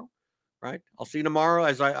tomorrow. Right? I'll see you tomorrow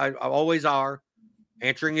as I always are,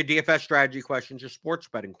 answering your DFS strategy questions, your sports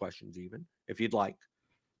betting questions, even if you'd like.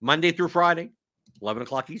 Monday through Friday, 11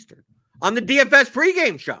 o'clock Eastern, on the DFS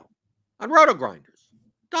pregame show on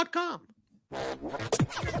rotogrinders.com.